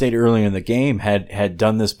 Penn State earlier in the game had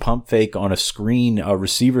done this pump fake on a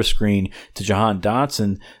receiver screen to Jahan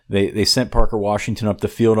Dotson. They sent Parker Washington up the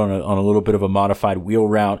field on a little bit of a modified wheel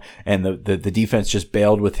route, and the defense just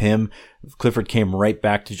bailed with him. Clifford came right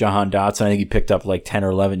back to Jahan Dotson. I think he picked up like 10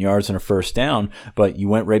 or 11 yards and a first down, but you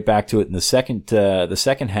went right back to it in the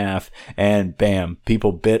second half, and bam,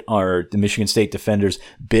 the Michigan State defenders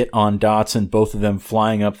bit on Dotson, both of them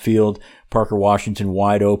flying upfield. Parker Washington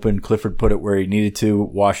wide open. Clifford put it where he needed to.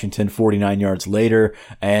 Washington 49 yards later.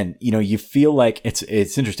 And, you feel like it's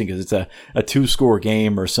interesting because it's a 2-score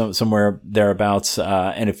game or somewhere thereabouts.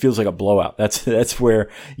 And it feels like a blowout. That's where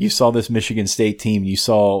you saw this Michigan State team. You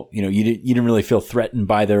saw, you didn't really feel threatened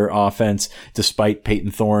by their offense, despite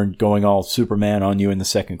Peyton Thorne going all Superman on you in the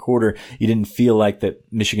second quarter. You didn't feel like that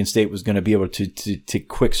Michigan State was going to be able to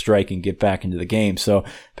quick strike and get back into the game. So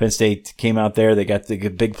Penn State came out there. They got the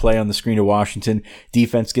big play on the screen to Washington.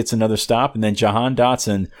 Defense gets another stop, and then Jahan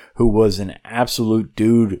Dotson, who was an absolute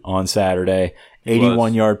dude on Saturday,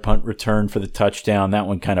 81-yard punt return for the touchdown. That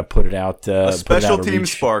one kind of put it out. A special team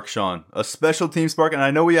spark, Sean. A special team spark, and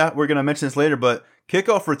I know we're going to mention this later, but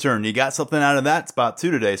kickoff return, you got something out of that spot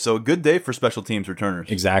too today. So a good day for special teams returners.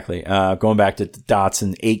 Exactly. Going back to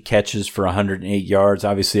Dotson, 8 catches for 108 yards.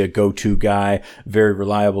 Obviously a go-to guy, very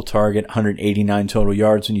reliable target, 189 total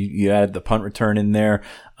yards when you add the punt return in there.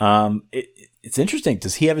 It's interesting.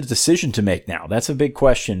 Does he have a decision to make now? That's a big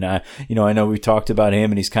question. I know we talked about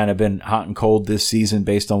him, and he's kind of been hot and cold this season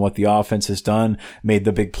based on what the offense has done, made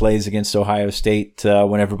the big plays against Ohio State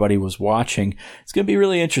when everybody was watching. It's going to be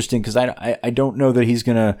really interesting because I don't know that he's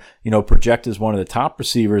going to, project as one of the top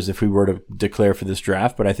receivers if we were to declare for this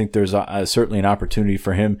draft, but I think there's certainly an opportunity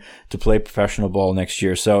for him to play professional ball next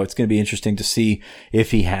year. So it's going to be interesting to see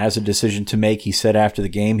if he has a decision to make. He said after the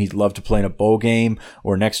game he'd love to play in a bowl game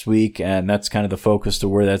or next week, and that's kind of the focus to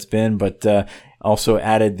where that's been, but also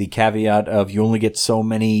added the caveat of you only get so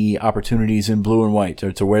many opportunities in blue and white,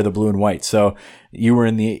 or to wear the blue and white. So you were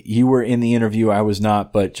in the interview, I was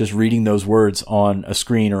not, but just reading those words on a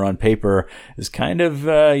screen or on paper is kind of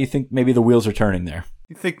you think maybe the wheels are turning there.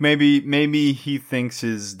 You think maybe he thinks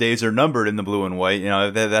his days are numbered in the blue and white.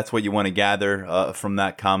 That's what you want to gather from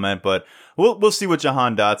that comment. But we'll see with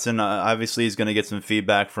Jahan Dotson. Obviously, he's going to get some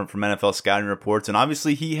feedback from NFL scouting reports, and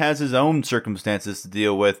obviously he has his own circumstances to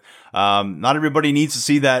deal with. Not everybody needs to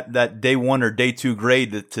see that day 1 or day 2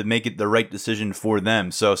 grade to make it the right decision for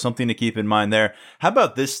them. So something to keep in mind there. How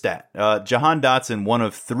about this stat? Jahan Dotson, one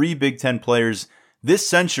of 3 Big Ten players this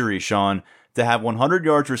century, Sean, to have 100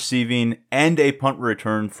 yards receiving and a punt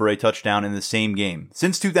return for a touchdown in the same game.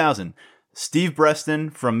 Since 2000, Steve Breston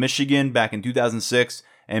from Michigan back in 2006,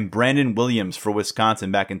 and Brandon Williams for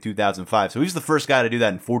Wisconsin back in 2005. So he's the first guy to do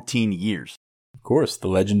that in 14 years. Of course, the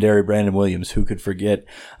legendary Brandon Williams. Who could forget?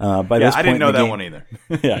 I didn't know that one either.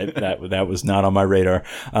 Yeah, that was not on my radar.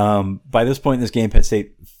 By this point in this game, Penn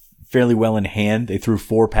State fairly well in hand. They threw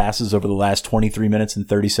 4 passes over the last 23 minutes and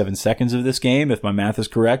 37 seconds of this game, if my math is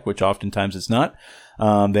correct, which oftentimes it's not.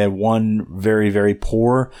 They had one very, very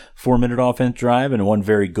poor 4-minute offense drive and one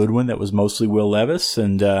very good one that was mostly Will Levis.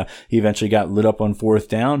 And he eventually got lit up on 4th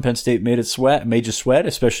down. Penn State made you sweat,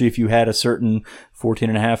 especially if you had a certain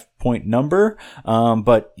 14.5 point number.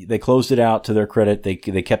 But they closed it out. To their credit, they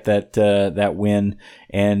kept that win.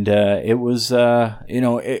 And it was,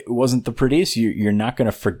 it wasn't the prettiest. You're not going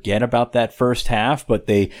to forget about that first half, but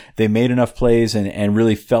they made enough plays and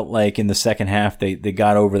really felt like in the second half they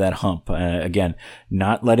got over that hump. Again,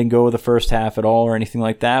 not letting go of the first half at all or anything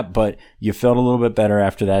like that, but you felt a little bit better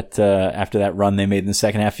after that run they made in the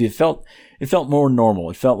second half. It felt more normal.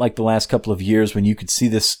 It felt like the last couple of years when you could see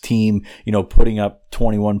this team, putting up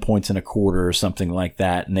 21 points in a quarter or something like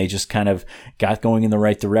that. And they just kind of got going in the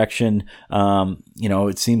right direction.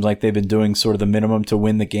 It seems like they've been doing sort of the minimum to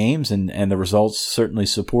win the games, and the results certainly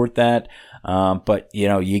support that. But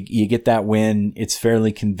you get that win. It's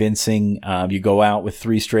fairly convincing. You go out with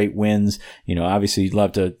 3 straight wins. Obviously you'd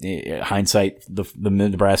love to, hindsight, the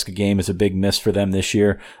Nebraska game is a big miss for them this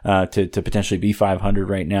year, to potentially be 500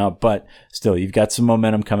 right now. But still, you've got some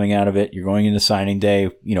momentum coming out of it. You're going into signing day,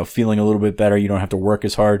 feeling a little bit better. You don't have to work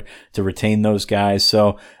as hard to retain those guys.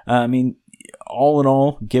 So, all in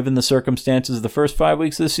all, given the circumstances of the first 5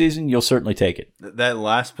 weeks of the season, you'll certainly take it. That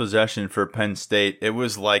last possession for Penn State, it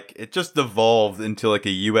was like it just evolved into like a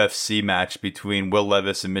UFC match between Will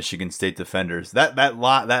Levis and Michigan State defenders. That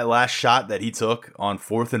last shot that he took on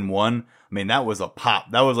 4th and 1, that was a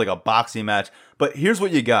pop. That was like a boxing match. But here's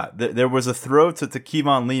what you got. There was a throw to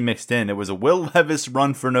Kevon Lee mixed in. It was a Will Levis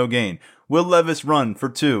run for no gain. Will Levis run for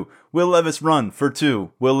 2. Will Levis run for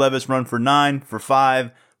 2. Will Levis run for 9, for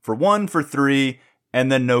 5, for 1, for 3,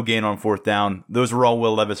 and then no gain on 4th down. Those were all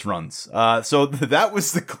Will Levis runs. So that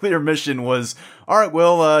was the clear mission was, all right,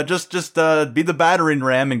 Will, just be the battering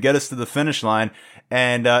ram and get us to the finish line.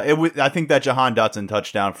 And I think that Jahan Dotson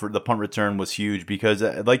touchdown for the punt return was huge because,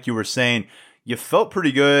 like you were saying, you felt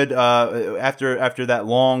pretty good after that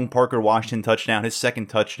long Parker Washington touchdown, his second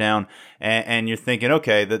touchdown, and you're thinking,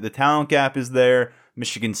 okay, the talent gap is there.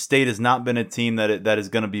 Michigan State has not been a team that is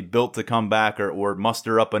going to be built to come back or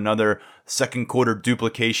muster up another second quarter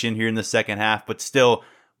duplication here in the second half. But still,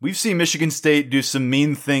 we've seen Michigan State do some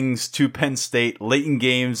mean things to Penn State late in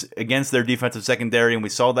games against their defensive secondary, and we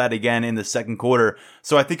saw that again in the second quarter.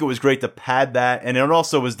 So I think it was great to pad that, and it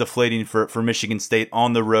also was deflating for Michigan State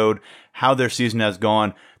on the road, how their season has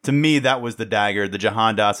gone. To me, that was the dagger, the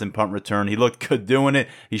Jahan Dotson punt return. He looked good doing it.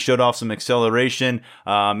 He showed off some acceleration.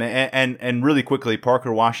 And really quickly,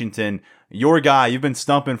 Parker Washington, your guy, you've been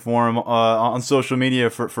stumping for him on social media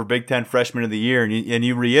for Big Ten Freshman of the Year, and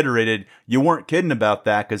you reiterated you weren't kidding about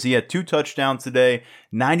that because he had 2 touchdowns today,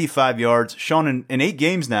 95 yards. Shown in 8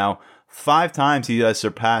 games now, 5 times he has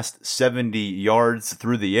surpassed 70 yards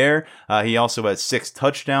through the air. He also has 6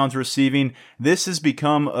 touchdowns receiving. This has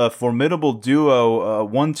become a formidable duo,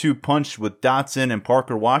 1-2 punch with Dotson and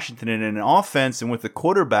Parker Washington in an offense, and with a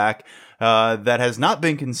quarterback that has not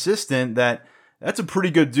been consistent. That's a pretty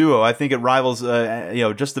good duo. I think it rivals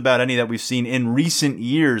just about any that we've seen in recent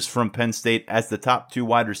years from Penn State as the top 2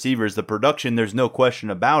 wide receivers. The production, there's no question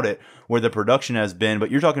about it, where the production has been.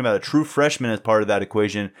 But you're talking about a true freshman as part of that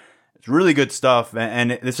equation. It's really good stuff,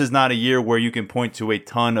 and this is not a year where you can point to a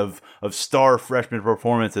ton of star freshman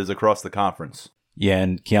performances across the conference. Yeah,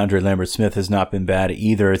 and Keandre Lambert-Smith has not been bad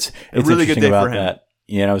either. It's a really good day about for him. That.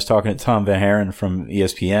 I was talking to Tom Van Haren from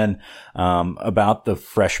ESPN about the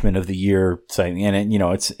freshman of the year saying, and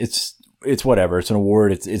it's whatever. It's an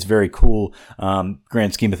award. It's very cool.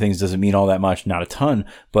 Grand scheme of things doesn't mean all that much, not a ton.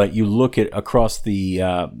 But you look at across the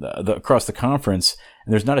conference,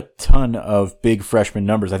 and there's not a ton of big freshman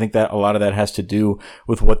numbers. I think that a lot of that has to do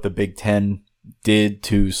with what the Big Ten did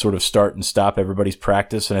to sort of start and stop everybody's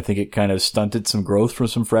practice, and I think it kind of stunted some growth from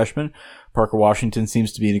some freshmen. Parker Washington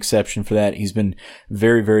seems to be an exception for that. He's been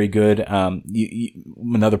very, very good.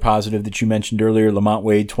 Another positive that you mentioned earlier, Lamont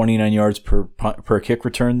Wade, 29 yards per kick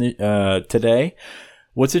return today.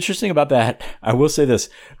 What's interesting about that, I will say this,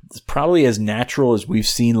 it's probably as natural as we've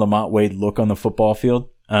seen Lamont Wade look on the football field.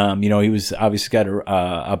 He was obviously got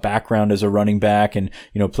a background as a running back and,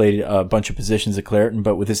 played a bunch of positions at Clareton,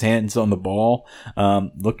 but with his hands on the ball,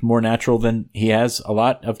 looked more natural than he has a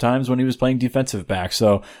lot of times when he was playing defensive back.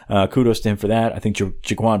 So, kudos to him for that. I think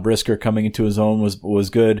Jaquan Brisker coming into his own was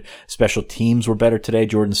good. Special teams were better today.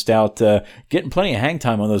 Jordan Stout, getting plenty of hang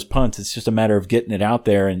time on those punts. It's just a matter of getting it out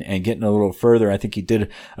there and getting a little further. I think he did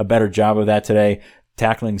a better job of that today.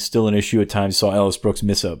 Tackling still an issue at times. Saw Ellis Brooks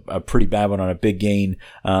miss a pretty bad one on a big gain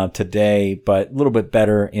today, but a little bit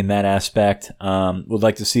better in that aspect. Would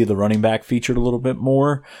like to see the running back featured a little bit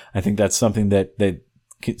more. I think that's something that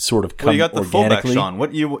sort of come well, you got the fullback, organically. Sean.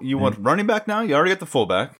 What you want running back now? You already got the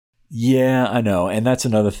fullback. Yeah, I know. And that's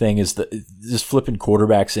another thing is just flipping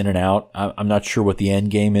quarterbacks in and out. I'm not sure what the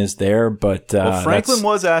end game is there, but well, Franklin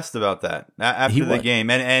was asked about that after the game.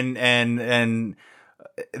 And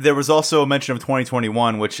there was also a mention of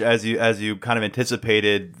 2021, which as you kind of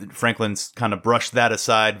anticipated, Franklin's kind of brushed that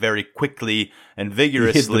aside very quickly and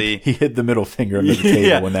vigorously. He hid the middle finger under the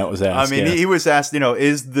table when that was asked. I mean, he was asked,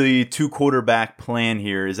 is the 2 quarterback plan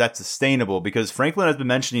here, is that sustainable? Because Franklin has been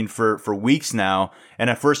mentioning for weeks now, and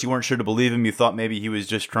at first you weren't sure to believe him. You thought maybe he was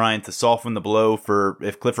just trying to soften the blow for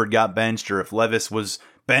if Clifford got benched or if Levis was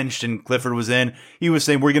benched and Clifford was in. He was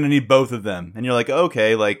saying we're going to need both of them. And you're like,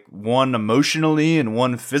 okay, like one emotionally and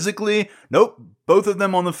one physically? Nope. Both of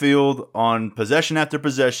them on the field on possession after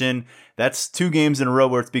possession. That's 2 games in a row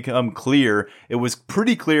where it's become clear. It was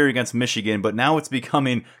pretty clear against Michigan, but now it's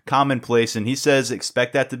becoming commonplace. And he says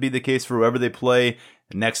expect that to be the case for whoever they play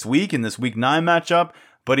next week in this Week 9 matchup.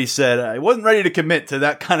 But he said I wasn't ready to commit to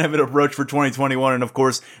that kind of an approach for 2021. And of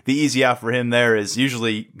course, the easy out for him there is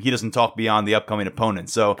usually he doesn't talk beyond the upcoming opponent.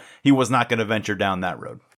 So he was not going to venture down that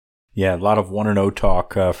road. Yeah, a lot of 1-0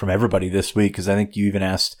 talk from everybody this week because I think you even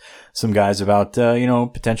asked some guys about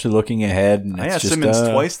potentially looking ahead. And I asked Simmons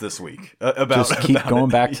twice this week about just keep going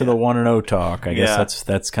back to the 1-0 talk. I guess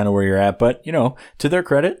that's kind of where you're at. But to their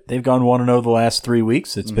credit, they've gone 1-0 the last 3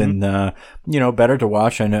 weeks. It's been better to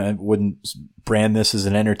watch. I know I wouldn't brand this as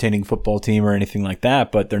an entertaining football team or anything like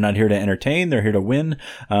that, but they're not here to entertain. They're here to win.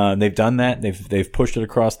 They've done that. They've pushed it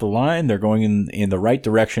across the line. They're going in the right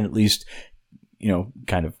direction, at least.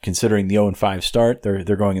 Kind of considering the 0-5 start,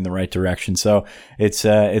 they're going in the right direction. So it's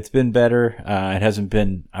been better. It hasn't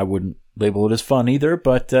been, I wouldn't label it as fun either,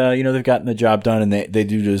 but they've gotten the job done and they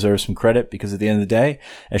do deserve some credit because at the end of the day,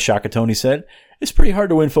 as Shaka Toney said, it's pretty hard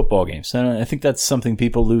to win football games. And I think that's something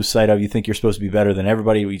people lose sight of. You think you're supposed to be better than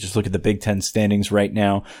everybody. We just look at the Big Ten standings right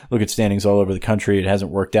now, look at standings all over the country. It hasn't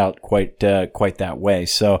worked out quite that way.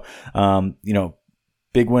 So,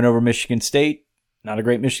 big win over Michigan State. Not a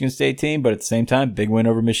great Michigan State team, but at the same time, big win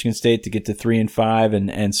over Michigan State to get to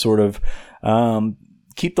 3-5 and sort of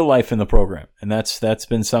keep the life in the program. And that's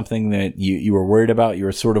been something that you were worried about. You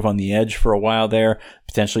were sort of on the edge for a while there,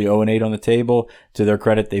 potentially 0-8 on the table. To their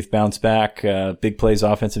credit, they've bounced back. Big plays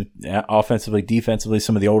offensively, defensively.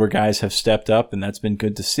 Some of the older guys have stepped up, and that's been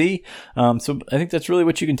good to see. So I think that's really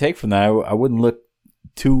what you can take from that. I wouldn't look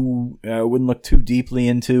too deeply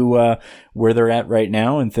into where they're at right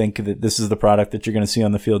now and think that this is the product that you're going to see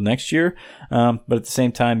on the field next year. But at the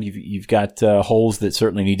same time, you've got holes that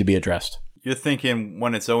certainly need to be addressed. You're thinking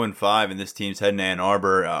when it's 0-5 and this team's heading to Ann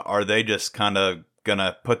Arbor, are they just kind of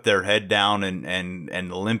gonna put their head down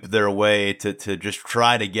and limp their way to just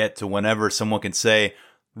try to get to whenever someone can say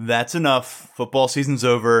that's enough, football season's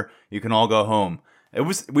over, you can all go home?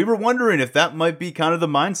 We were wondering if that might be kind of the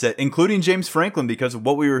mindset, including James Franklin, because of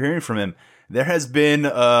what we were hearing from him. There has been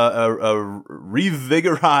a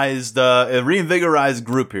reinvigorized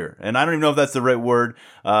group here, and I don't even know if that's the right word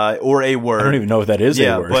or a word. I don't even know if that is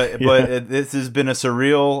a word. But this has been a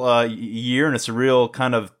surreal year and a surreal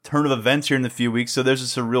kind of turn of events here in the few weeks. So there's a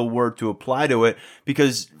surreal word to apply to it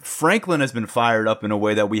because Franklin has been fired up in a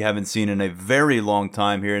way that we haven't seen in a very long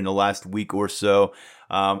time here in the last week or so.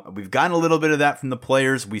 We've gotten a little bit of that from the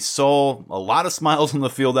players. We saw a lot of smiles on the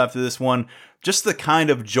field after this one. Just the kind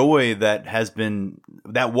of joy that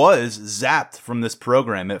was zapped from this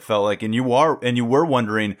program. It felt like, and you were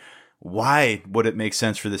wondering, why would it make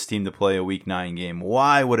sense for this team to play a Week 9 game?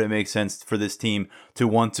 Why would it make sense for this team to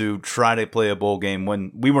want to try to play a bowl game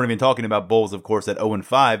when we weren't even talking about bowls, of course, at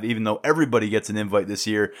 0-5, even though everybody gets an invite this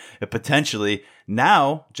year, potentially.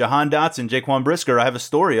 Now, Jahan Dotson, Jaquan Brisker, I have a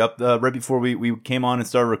story up right before we came on and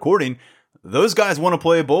started recording. Those guys want to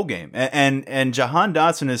play a bowl game. And Jahan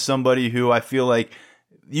Dotson is somebody who I feel like,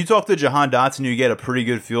 you talk to Jahan Dotson, you get a pretty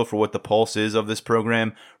good feel for what the pulse is of this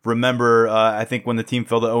program. Remember, I think when the team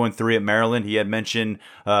fell to 0-3 at Maryland, he had mentioned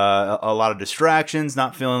a lot of distractions,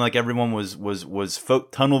 not feeling like everyone was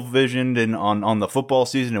tunnel visioned and on the football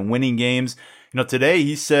season and winning games. Today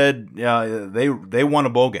he said they want a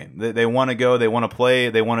bowl game. They want to go, they want to play,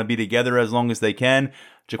 they want to be together as long as they can.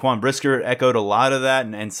 Jaquan Brisker echoed a lot of that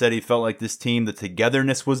and said he felt like this team, the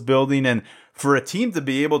togetherness was building. And for a team to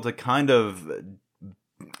be able to kind of,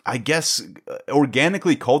 I guess,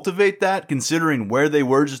 organically cultivate that, considering where they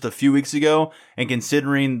were just a few weeks ago and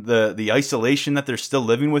considering the isolation that they're still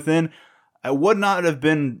living within, it would not have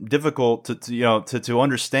been difficult to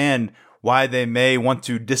understand why they may want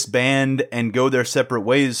to disband and go their separate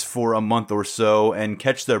ways for a month or so and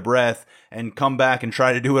catch their breath and come back and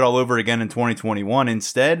try to do it all over again in 2021.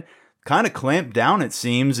 Instead, kind of clamped down, it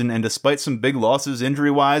seems, and despite some big losses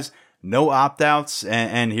injury-wise, no opt-outs,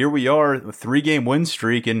 and here we are, a 3-game win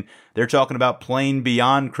streak, and they're talking about playing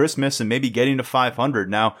beyond Christmas and maybe getting to 500.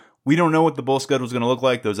 Now, we don't know what the bowl schedule is going to look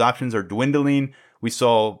like. Those options are dwindling. We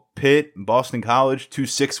saw Pitt, Boston College, 2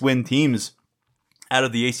 6-win teams out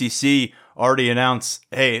of the ACC already announced,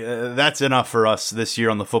 hey, that's enough for us this year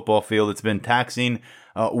on the football field. It's been taxing.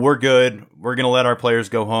 We're good. We're going to let our players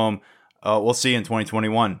go home. We'll see in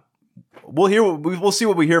 2021. We'll see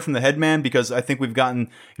what we hear from the head man, because I think we've gotten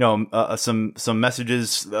some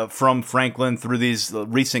messages from Franklin through these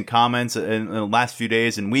recent comments in the last few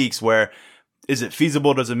days and weeks where, is it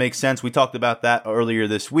feasible? Does it make sense? We talked about that earlier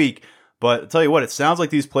this week. But I'll tell you what, it sounds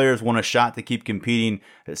like these players want a shot to keep competing.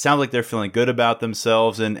 It sounds like they're feeling good about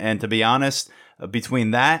themselves. And to be honest,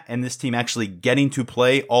 between that and this team actually getting to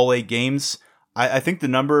play all 8 games, I think the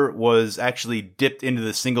number was actually dipped into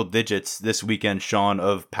the single digits this weekend, Sean,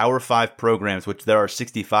 of Power 5 programs, which there are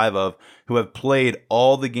 65 of, who have played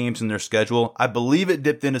all the games in their schedule. I believe it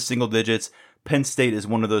dipped into single digits. Penn State is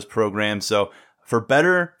one of those programs. So for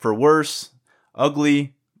better, for worse,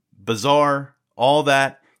 ugly, bizarre, all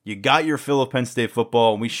that, you got your fill of Penn State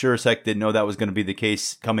football, and we sure as heck didn't know that was going to be the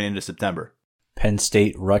case coming into September. Penn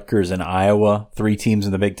State, Rutgers, and Iowa, 3 teams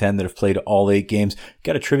in the Big Ten that have played all 8 games.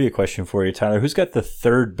 Got a trivia question for you, Tyler. Who's got the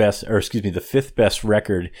 5th best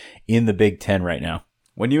record in the Big Ten right now?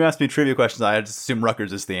 When you ask me trivia questions, I just assume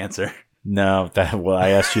Rutgers is the answer. No, I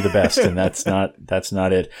asked you the best, and that's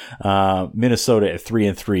not it. Minnesota at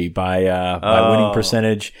 3-3 by winning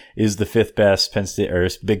percentage is the 5th best. Penn State or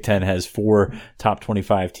Big Ten has 4 top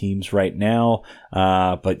 25 teams right now.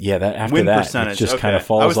 But yeah, win that percentage. It just Okay. kind of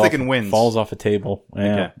falls. I was off, thinking wins. Falls off a table.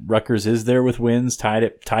 Yeah. Okay. Rutgers is there with wins,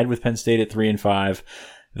 tied with Penn State at 3-5.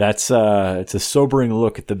 That's it's a sobering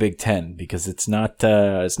look at the Big Ten, because it's not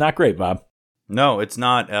great, Bob. No, it's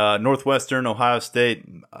not. Northwestern, Ohio State,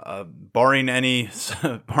 barring any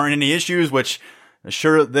issues, which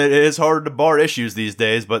sure that it is hard to bar issues these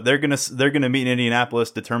days, but they're gonna meet in Indianapolis,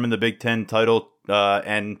 determine the Big Ten title,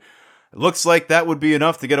 and it looks like that would be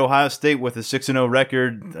enough to get Ohio State with a 6-0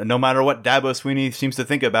 record, no matter what Dabo Swinney seems to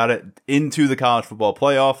think about it, into the college football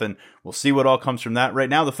playoff, and we'll see what all comes from that. Right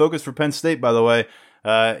now, the focus for Penn State, by the way, who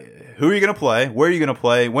are you going to play? Where are you going to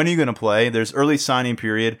play? When are you going to play? There's early signing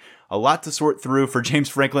period. A lot to sort through for James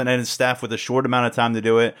Franklin and his staff with a short amount of time to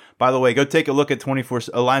do it. By the way, go take a look at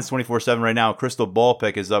Lions 24/7 right now. Crystal ball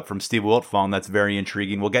pick is up from Steve Wiltfong. That's very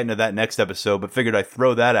intriguing. We'll get into that next episode, but figured I'd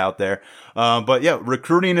throw that out there. But yeah,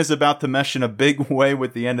 recruiting is about to mesh in a big way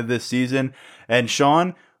with the end of this season. And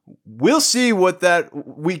Sean, we'll see what that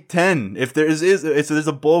week 10, if there's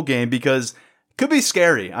a bowl game, because could be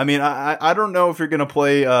scary. I mean, I don't know if you're going to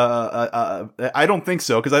play. I don't think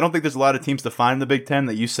so, because I don't think there's a lot of teams to find in the Big Ten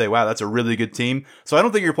that you say, wow, that's a really good team. So I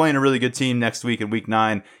don't think you're playing a really good team next week in week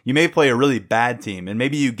 9. You may play a really bad team, and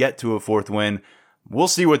maybe you get to a 4th win. We'll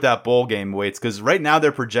see what that bowl game waits, because right now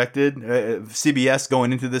they're projected, CBS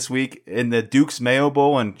going into this week, in the Duke's Mayo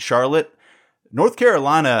Bowl in Charlotte. North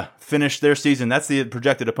Carolina finished their season. That's the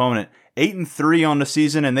projected opponent. 8-3 on the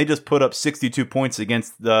season, and they just put up 62 points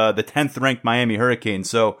against the 10th ranked Miami Hurricanes.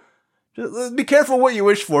 So just be careful what you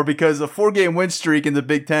wish for, because a 4-game win streak in the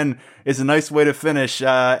Big Ten is a nice way to finish.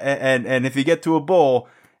 And if you get to a bowl,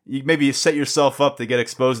 you maybe set yourself up to get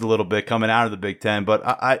exposed a little bit coming out of the Big Ten. But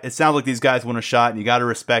it sounds like these guys want a shot, and you got to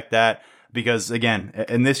respect that, because again,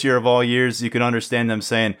 in this year of all years, you can understand them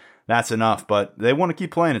saying that's enough, but they want to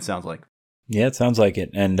keep playing, it sounds like. Yeah, it sounds like it.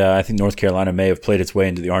 And I think North Carolina may have played its way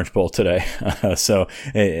into the Orange Bowl today.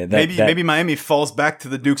 Maybe Miami falls back to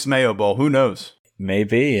the Duke's Mayo Bowl. Who knows?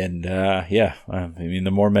 Maybe. And I mean,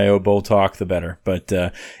 the more Mayo Bowl talk, the better. But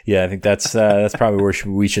I think that's probably where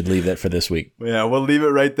we should leave that for this week. Yeah, we'll leave it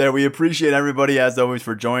right there. We appreciate everybody, as always,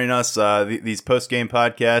 for joining us. These post-game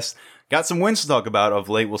podcasts. Got some wins to talk about of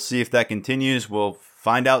late. We'll see if that continues. We'll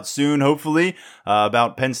find out soon, hopefully,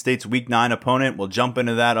 about Penn State's Week 9 opponent. We'll jump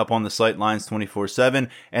into that up on the site, Lions 24/7.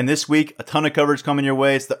 And this week, a ton of coverage coming your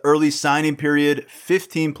way. It's the early signing period.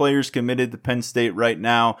 15 players committed to Penn State right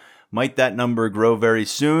now. Might that number grow very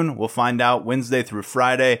soon? We'll find out Wednesday through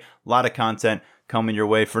Friday. A lot of content coming your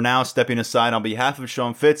way. For now, stepping aside on behalf of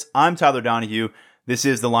Sean Fitz, I'm Tyler Donahue. This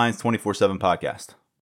is the Lions 24/7 podcast.